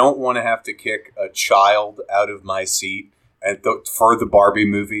 I don't want to have to kick a child out of my seat for the Barbie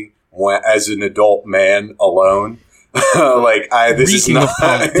movie as an adult man alone. Like, this is not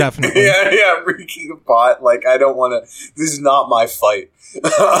pot, definitely. yeah, reeking of pot. Like, I don't want to. This is not my fight.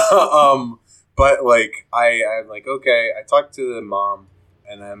 But like, I'm like, okay. I talked to the mom,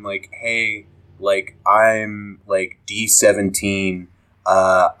 and I'm like, hey, like, I'm like D17.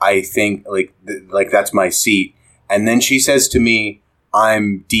 I think like that's my seat. And then she says to me,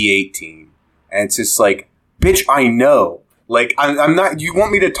 I'm D18, and it's just like, bitch, I know. Like, I'm not, you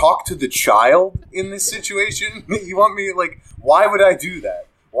want me to talk to the child in this situation? You want me, like, why would I do that?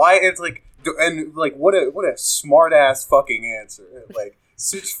 Why, it's like, and like, what a smart ass fucking answer. Like,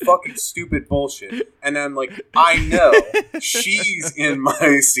 such fucking stupid bullshit. And I'm like, I know she's in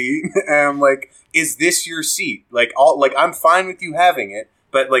my seat. And I'm like, is this your seat? Like, I'm fine with you having it,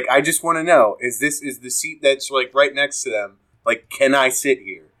 but like, I just want to know, is the seat that's like right next to them? Like, can I sit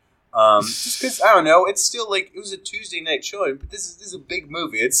here? Just because, I don't know, it's still like, it was a Tuesday night showing, but this is a big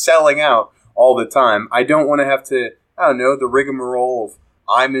movie. It's selling out all the time. I don't want to have to, I don't know, the rigmarole of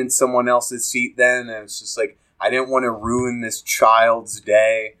I'm in someone else's seat then, and it's just like, I didn't want to ruin this child's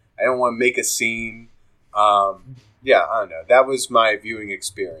day. I don't want to make a scene. Yeah, I don't know. That was my viewing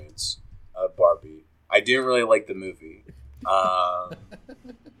experience of Barbie. I didn't really like the movie.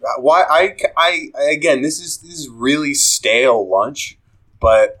 Why again, this is really stale lunch.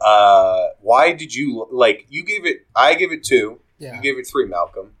 But why did you like? You gave it. I gave it 2. Yeah. You gave it 3,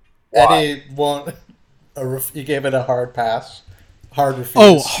 Malcolm. Why? Eddie won't. You gave it a hard pass. Hard refuse.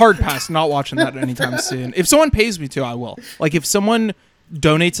 Oh, hard pass. Not watching that anytime soon. If someone pays me to, I will. Like, if someone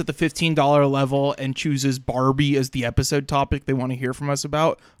donates at the $15 level and chooses Barbie as the episode topic they want to hear from us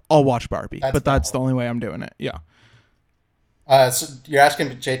about, I'll watch Barbie. That's the only way I'm doing it. Yeah. So you're asking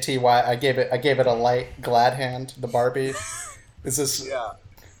JT why I gave it a light glad hand. The Barbie. Is this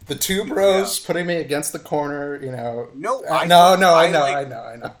the two bros putting me against the corner? You know, no, I know.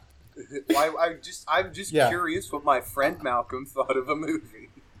 I'm just curious what my friend Malcolm thought of a movie.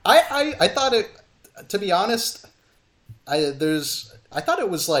 I thought it. To be honest, I thought it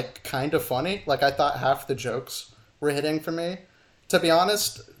was like kind of funny. Like, I thought half the jokes were hitting for me. To be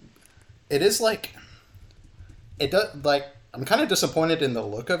honest, it is like it does like. I'm kind of disappointed in the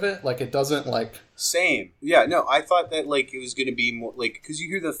look of it. Like, it doesn't, like... Same. Yeah, no, I thought that, like, it was going to be more, like... Because you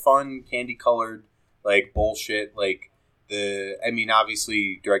hear the fun, candy-colored, like, bullshit, like, I mean,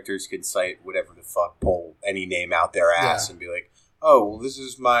 obviously, directors can cite whatever the fuck, pull any name out their ass and be like, oh, well, this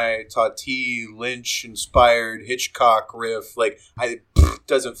is my Tati Lynch-inspired Hitchcock riff. Like,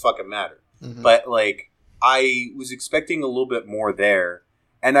 doesn't fucking matter. Mm-hmm. But, like, I was expecting a little bit more there.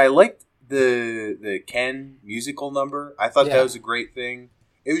 And I liked... The Ken musical number. I thought that was a great thing.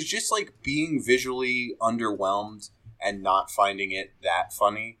 It was just like being visually underwhelmed and not finding it that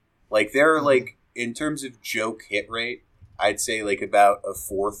funny. Like, there are like, in terms of joke hit rate, I'd say like about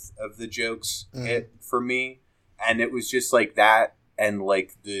 1/4 of the jokes hit for me. And it was just like that and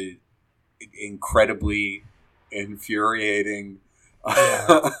like the incredibly infuriating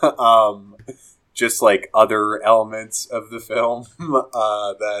just like other elements of the film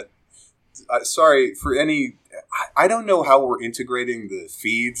that sorry for any. I don't know how we're integrating the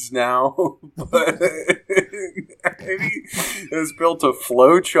feeds now, but Eddie has built a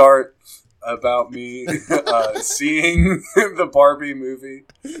flow chart about me seeing the Barbie movie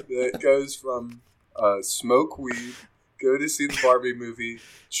that goes from smoke weed, go to see the Barbie movie,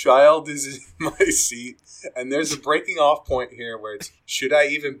 child is in my seat, and there's a breaking off point here where it's, should I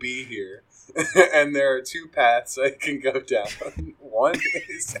even be here? and there are two paths I can go down. One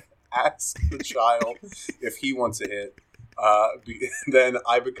is ask the child if he wants a hit. Then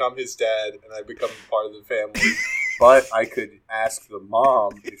I become his dad and I become part of the family. But I could ask the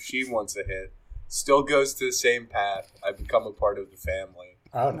mom if she wants a hit. Still goes to the same path. I become a part of the family.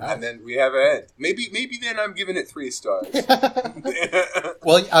 Oh, nice. And then we have an end. Maybe then I'm giving it 3 stars.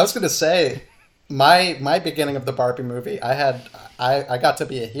 Well, I was going to say, my beginning of the Barbie movie, I got to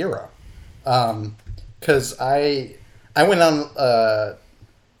be a hero. Because I went on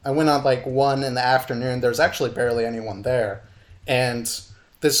like 1 in the afternoon. There's actually barely anyone there. And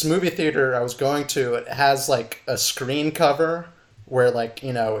this movie theater I was going to, it has like a screen cover where, like,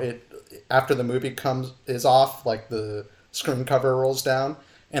 you know, it after the movie is off, like the screen cover rolls down.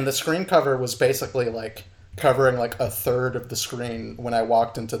 And the screen cover was basically like covering like a third of the screen when I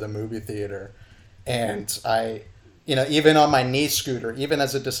walked into the movie theater. And I, you know, even on my knee scooter, even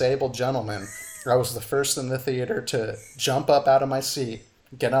as a disabled gentleman, I was the first in the theater to jump up out of my seat,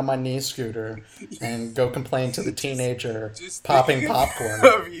 get on my knee scooter, and go complain to the teenager just popping popcorn.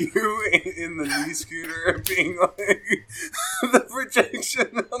 Of you in the knee scooter being like the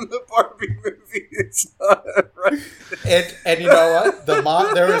projection on the Barbie movie. It's not right. And you know what? The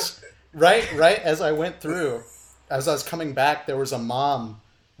mom, there was right as I went through, as I was coming back, there was a mom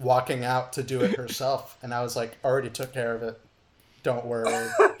walking out to do it herself, and I was like, already took care of it. Don't worry.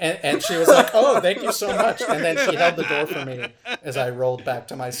 And she was like, oh, thank you so much. And then she held the door for me as I rolled back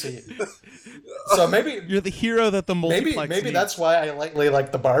to my seat. So maybe you're the hero that the multiplex maybe needs. that's why I lately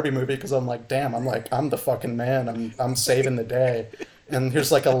like the Barbie movie, because I'm like, damn, I'm the fucking man. I'm saving the day. And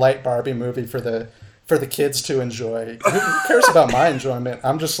here's like a light Barbie movie for the kids to enjoy. Who cares about my enjoyment?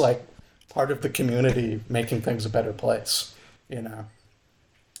 I'm just like part of the community making things a better place, you know.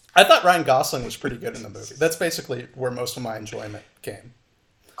 I thought Ryan Gosling was pretty good in the movie. That's basically where most of my enjoyment came.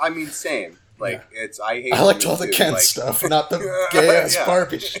 I mean, same. Like, yeah. I liked all the Ken stuff, not the gay-ass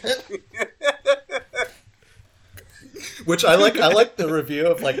Barbie shit. Which I like the review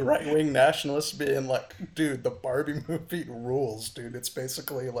of, like, right-wing nationalists being like, dude, the Barbie movie rules, dude. It's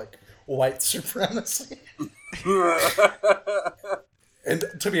basically, like, white supremacy. And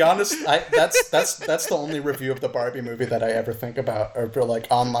to be honest, that's the only review of the Barbie movie that I ever think about, or for like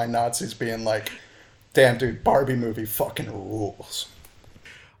online Nazis being like, "Damn, dude, Barbie movie fucking rules."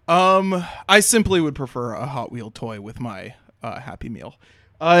 I simply would prefer a Hot Wheel toy with my Happy Meal.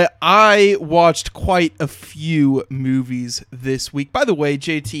 I watched quite a few movies this week. By the way,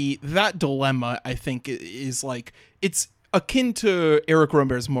 JT, that dilemma I think is like, it's akin to Eric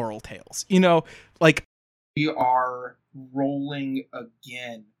Rohmer's Moral Tales. You know, like, we are rolling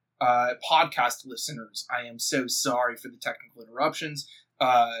again. Podcast listeners, I am so sorry for the technical interruptions.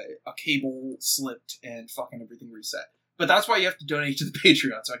 A cable slipped and fucking everything reset. But that's why you have to donate to the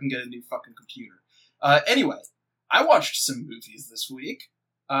Patreon so I can get a new fucking computer. Anyway, I watched some movies this week.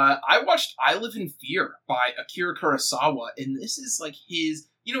 I watched I Live in Fear by Akira Kurosawa, and this is like his...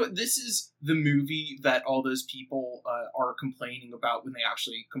 You know, this is the movie that all those people are complaining about when they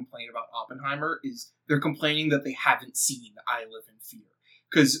actually complain about Oppenheimer, is they're complaining that they haven't seen I Live in Fear.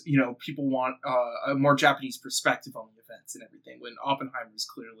 Because, you know, people want a more Japanese perspective on the events and everything, when Oppenheimer is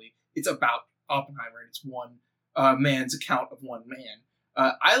clearly, it's about Oppenheimer, and it's one man's account of one man.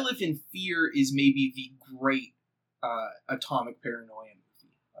 I Live in Fear is maybe the great atomic paranoia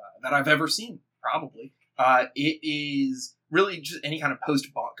movie that I've ever seen, probably. It is really just any kind of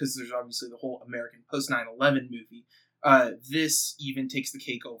post-bot, because there's obviously the whole American post-9/11 movie. This even takes the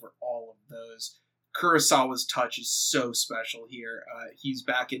cake over all of those. Kurosawa's touch is so special here. He's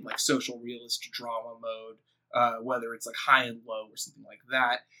back in like social realist drama mode, whether it's like High and Low or something like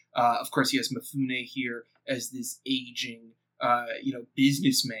that. Of course, he has Mifune here as this aging,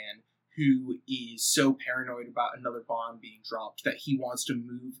 businessman who is so paranoid about another bomb being dropped that he wants to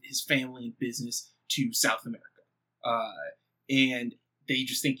move his family and business to South America. And they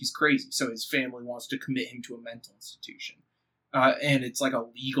just think he's crazy, so his family wants to commit him to a mental institution. And it's like a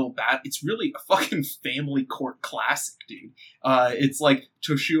legal it's really a fucking family court classic, dude. It's like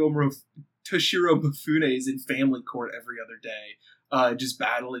Toshiro Mifune is in family court every other day, just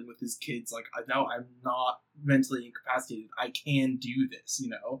battling with his kids. Like, no, I'm not mentally incapacitated. I can do this, you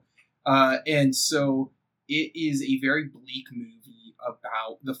know? And so it is a very bleak movie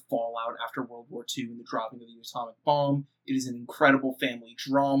about the fallout after World War II and the dropping of the atomic bomb. It is an incredible family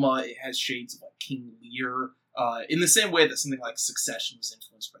drama. It has shades of like King Lear, in the same way that something like Succession was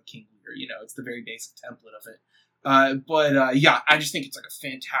influenced by King Lear. You know, it's the very basic template of it. But yeah, I just think it's like a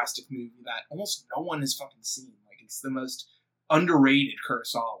fantastic movie that almost no one has fucking seen. Like, it's the most underrated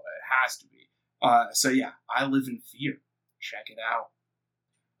Kurosawa. It has to be. So yeah, I Live in Fear. Check it out.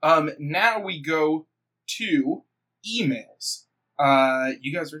 Now we go to emails.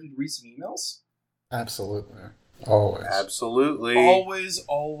 You guys ready to read some emails? Absolutely. Always. Absolutely. Always.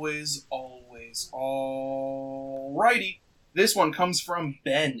 Alrighty. This one comes from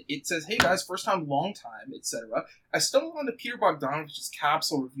Ben. It says, "Hey guys, first time, long time, etc. I stumbled onto Peter Bogdanovich's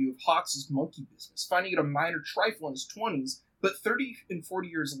capsule review of Hawks' Monkey Business, finding it a minor trifle in his 20s, but 30 and 40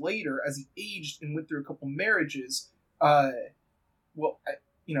 years later, as he aged and went through a couple marriages, I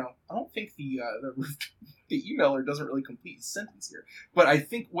don't think the emailer doesn't really complete his sentence here, but I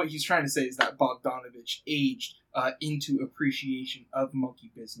think what he's trying to say is that Bogdanovich aged into appreciation of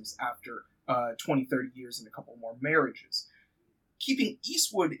Monkey Business after 20, 30 years and a couple more marriages. Keeping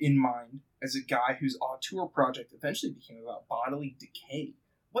Eastwood in mind as a guy whose auteur project eventually became about bodily decay,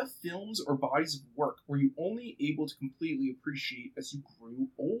 what films or bodies of work were you only able to completely appreciate as you grew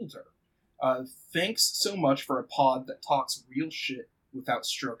older? Thanks so much for a pod that talks real shit without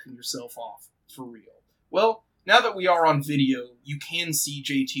stroking yourself off, for real." Well, now that we are on video, you can see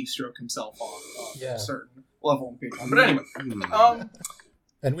JT stroke himself off a certain level on Patreon. But anyway,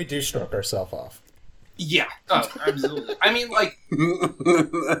 and we do stroke ourselves off. Yeah, absolutely. I mean, like,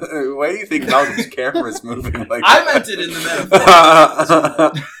 why do you think Malcolm's camera's moving like I that? meant it in the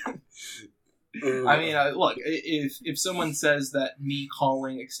metaphor. I mean, look, if someone says that me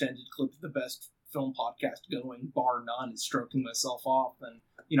calling Extended Clip the best film podcast going, bar none, is stroking myself off, then,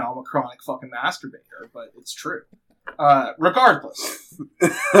 I'm a chronic fucking masturbator, but it's true. Regardless.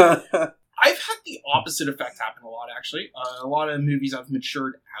 I've had the opposite effect happen a lot, actually. A lot of movies I've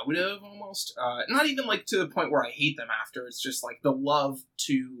matured out of, almost. Not even, like, to the point where I hate them after. It's just, like, the love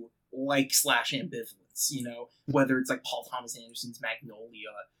to like/ambivalence, whether it's, like, Paul Thomas Anderson's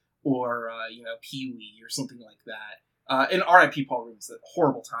Magnolia or, Pee-wee or something like that. And R.I.P. Paul Rubens, that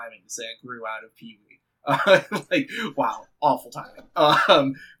horrible timing to say I grew out of Pee-wee. Wow, awful timing.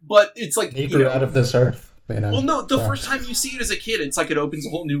 But it's like... He grew out of this earth. Well, no, the first time you see it as a kid, it's like it opens a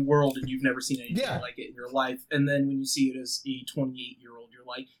whole new world and you've never seen anything like it in your life. And then when you see it as a 28-year-old, you're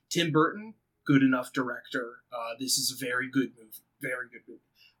like, Tim Burton, good enough director. This is a very good movie. Very good movie.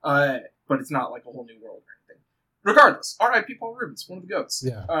 But it's not like a whole new world or anything. Regardless, R.I.P. Paul Rubens, one of the GOATs.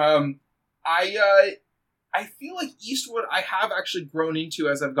 Yeah. I feel like Eastwood I have actually grown into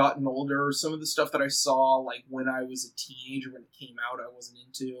as I've gotten older. Some of the stuff that I saw, like, when I was a teenager, when it came out, I wasn't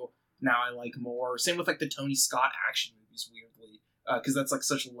into. Now I like more. Same with, like, the Tony Scott action movies, weirdly. Because that's, like,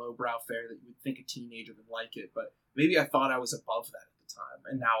 such a lowbrow fare that you would think a teenager would like it. But maybe I thought I was above that at the time.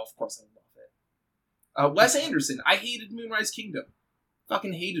 And now, of course, I love it. Wes Anderson. I hated Moonrise Kingdom.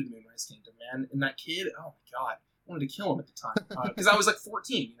 Fucking hated Moonrise Kingdom, man. And that kid, oh my god. I wanted to kill him at the time. Because I was, like,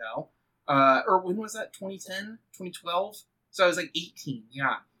 14, or when was that? 2010? 2012? So I was, like, 18,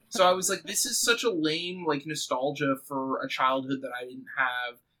 yeah. So I was like, this is such a lame, like, nostalgia for a childhood that I didn't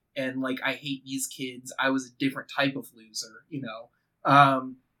have. And, like, I hate these kids. I was a different type of loser,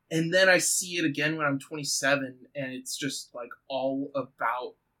 And then I see it again when I'm 27, and it's just, like, all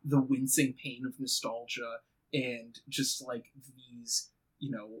about the wincing pain of nostalgia and just, like, these,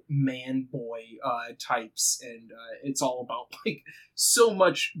 man-boy types. And it's all about, like, so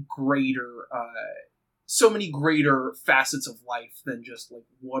many greater facets of life than just, like,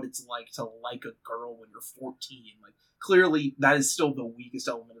 what it's like to like a girl when you're 14. Like, clearly, that is still the weakest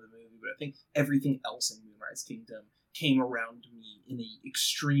element of the movie, but I think everything else in Moonrise Kingdom came around to me in an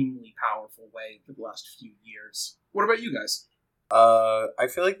extremely powerful way for the last few years. What about you guys? I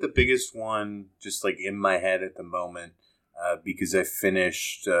feel like the biggest one, just, like, in my head at the moment, because I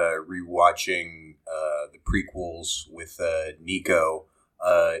finished rewatching the prequels with Nico,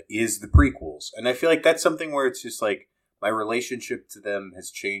 is the prequels. And I feel like that's something where it's just, like, my relationship to them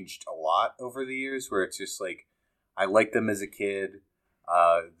has changed a lot over the years, where it's just, like, I liked them as a kid,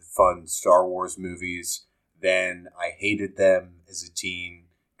 fun Star Wars movies. Then I hated them as a teen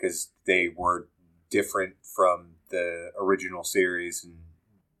because they were different from the original series in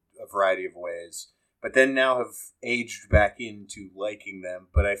a variety of ways. But then now have aged back into liking them.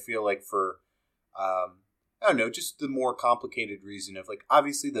 But I feel like for, I don't know, just the more complicated reason of, like,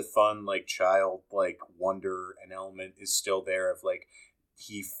 obviously the fun, like, child, like, wonder and element is still there of, like,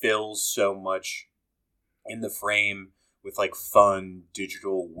 he fills so much in the frame with, like, fun,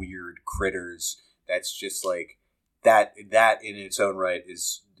 digital, weird critters. That's just, like, that in its own right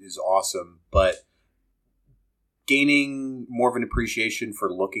is awesome. But gaining more of an appreciation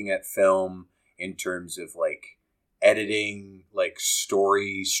for looking at film in terms of, like, editing, like,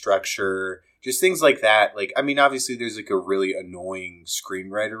 story structure, just things like that. Like, I mean, obviously there's, like, a really annoying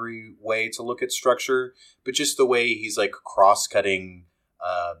screenwritery way to look at structure, but just the way he's, like, cross-cutting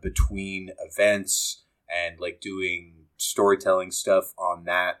between events and, like, doing storytelling stuff on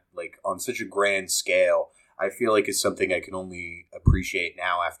that, like on such a grand scale, I feel like is something I can only appreciate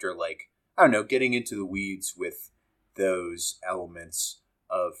now after, like, I don't know, getting into the weeds with those elements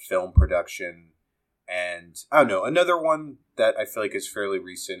of film production. And I don't know, another one that I feel like is fairly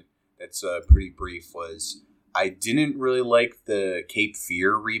recent that's pretty brief was I didn't really like the Cape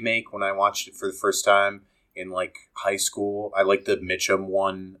Fear remake when I watched it for the first time in like high school. I liked the Mitchum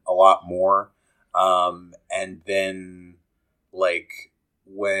one a lot more. And then like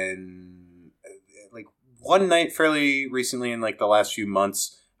when like one night fairly recently in like the last few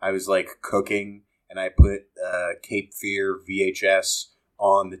months, I was like cooking and I put Cape Fear VHS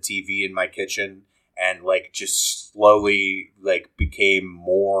on the TV in my kitchen and like just slowly like became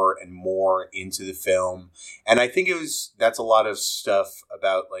more and more into the film. And I think that's a lot of stuff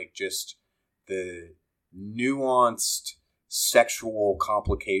about like just the nuanced sexual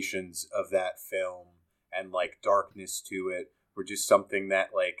complications of that film and like darkness to it were just something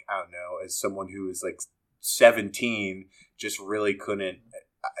that, like, I don't know, as someone who is like 17 just really couldn't.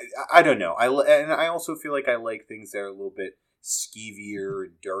 I don't know. And I also feel like I like things that are a little bit skeevier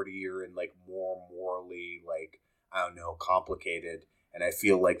and dirtier and like more morally, like, I don't know, complicated. And I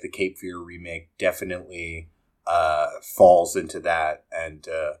feel like the Cape Fear remake definitely falls into that. And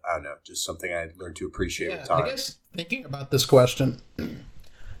I don't know, just something I learned to appreciate with time. I guess thinking about this question,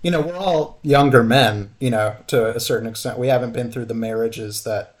 you know, we're all younger men, you know, to a certain extent. We haven't been through the marriages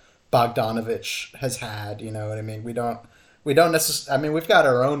that Bogdanovich has had, you know what I mean? We don't necessarily, I mean, we've got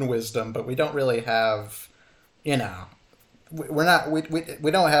our own wisdom, but we don't really have, you know,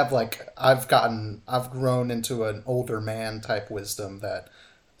 we don't have like, I've grown into an older man type wisdom that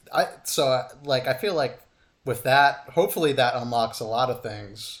I feel like with that, hopefully that unlocks a lot of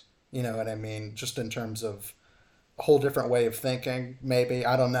things, you know what I mean? Just in terms of a whole different way of thinking, maybe,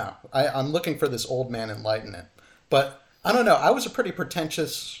 I don't know. I'm looking for this old man enlightenment, but I don't know. I was a pretty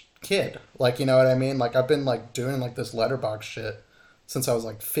pretentious kid. Like, you know what I mean? Like I've been like doing like this letterbox shit since I was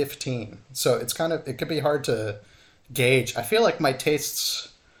like 15. So it's kind of, it could be hard to gauge. I feel like my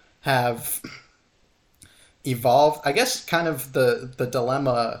tastes have evolved. I guess kind of the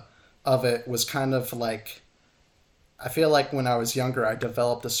dilemma of it was kind of like, I feel like when I was younger, I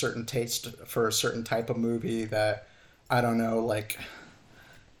developed a certain taste for a certain type of movie that, I don't know, like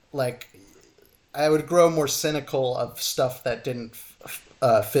I would grow more cynical of stuff that didn't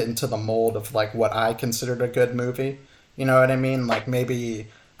fit into the mold of like what I considered a good movie. You know what I mean? Like maybe,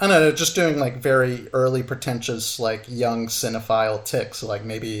 I don't know, just doing like very early pretentious, like young cinephile ticks. Like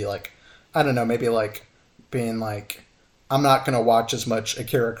maybe like, I don't know, maybe like being like, I'm not going to watch as much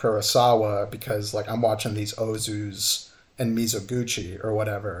Akira Kurosawa because like I'm watching these Ozus and Mizoguchi or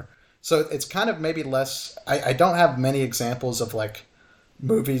whatever. So it's kind of maybe less, I don't have many examples of like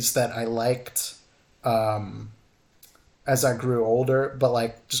movies that I liked as I grew older, but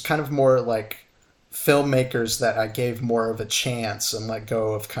like just kind of more like filmmakers that I gave more of a chance and let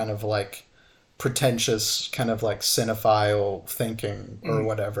go of kind of like pretentious kind of like cinephile thinking or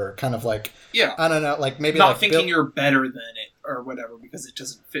whatever, kind of like, yeah, I don't know, like maybe not like thinking you're better than it or whatever because it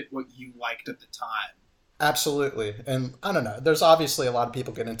doesn't fit what you liked at the time. Absolutely. And I don't know, there's obviously a lot of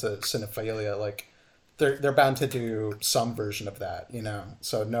people get into cinephilia, like they're bound to do some version of that, you know,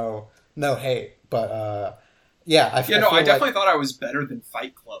 so no hate, but I definitely thought I was better than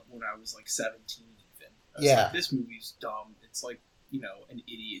Fight Club when I was like 17 even. I was like, this movie's dumb, it's like, you know, an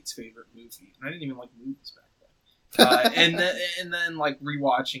idiot's favorite movie. And I didn't even like movies back then. And then like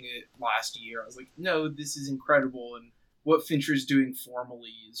rewatching it last year, I was like, no, this is incredible. And what Fincher's doing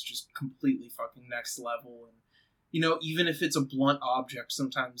formally is just completely fucking next level. And, you know, even if it's a blunt object,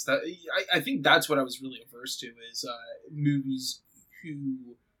 sometimes that, I think that's what I was really averse to is movies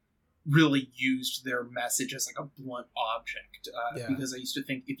who really used their message as like a blunt object. Because I used to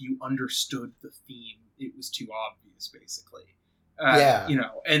think if you understood the theme, it was too obvious, basically. You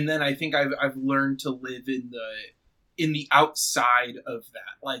know, and then I think I've learned to live in the outside of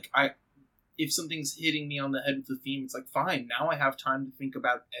that. Like if something's hitting me on the head with the theme, it's like, fine, now I have time to think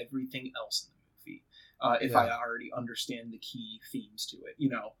about everything else in the movie. If I already understand the key themes to it, you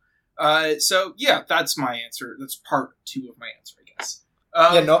know. So yeah, that's my answer. That's part 2 of my answer, I guess.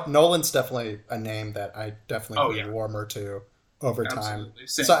 Nolan's definitely a name that I definitely grew warmer to over time.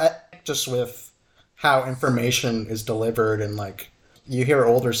 Same. So just with how information is delivered and like you hear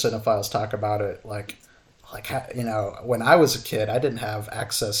older cinephiles talk about it, like you know, when I was a kid, I didn't have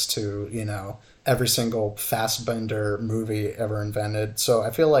access to, you know, every single Fassbender movie ever invented. So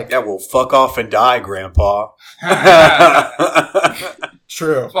I feel like well, fuck off and die, Grandpa.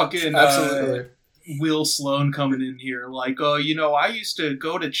 True. Fucking absolutely. Will Sloan coming in here like, oh, I used to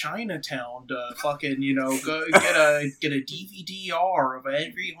go to Chinatown to fucking, go get a DVD-R of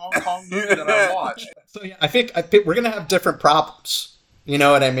every Hong Kong movie that I watched. So yeah, I think we're gonna have different problems. You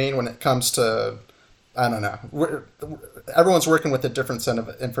know what I mean? When it comes to, I don't know, everyone's working with a different set of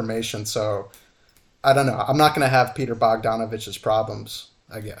information. So I don't know. I'm not gonna have Peter Bogdanovich's problems,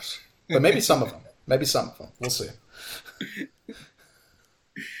 I guess, but maybe some of them. Maybe some of them. We'll see.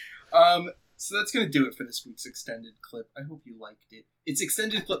 So that's going to do it for this week's extended clip. I hope you liked it. It's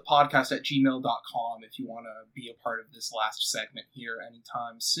extendedclippodcast@gmail.com if you want to be a part of this last segment here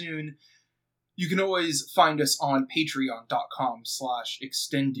anytime soon. You can always find us on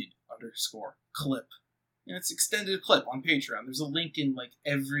patreon.com/extended_clip. And it's extended clip on Patreon. There's a link in like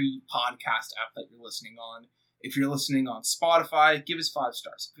every podcast app that you're listening on. If you're listening on Spotify, give us 5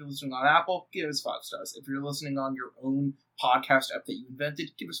 stars. If you're listening on Apple, give us 5 stars. If you're listening on your own podcast app that you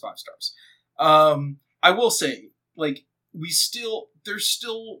invented, give us 5 stars. I will say, like, there's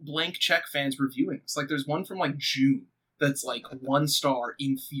still blank check fans reviewing us. Like, there's one from like June that's like 1 star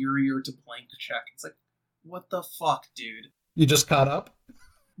inferior to blank check. It's like, what the fuck, dude? You just caught up?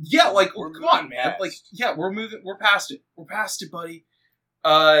 Yeah, like, come on, man. Past. Like, yeah, we're past it. We're past it, buddy.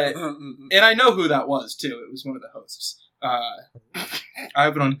 And I know who that was too. It was one of the hosts. I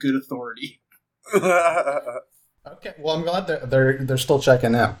have it on good authority. Okay, well, I'm glad they're still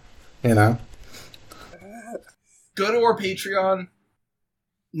checking out. Go to our Patreon.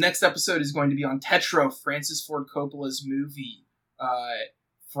 Next episode is going to be on Tetro, Francis Ford Coppola's movie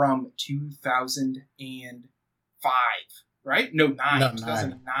from 2005. Right? No,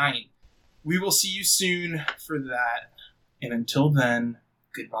 2009. We will see you soon for that. And until then,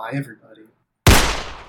 goodbye, everybody.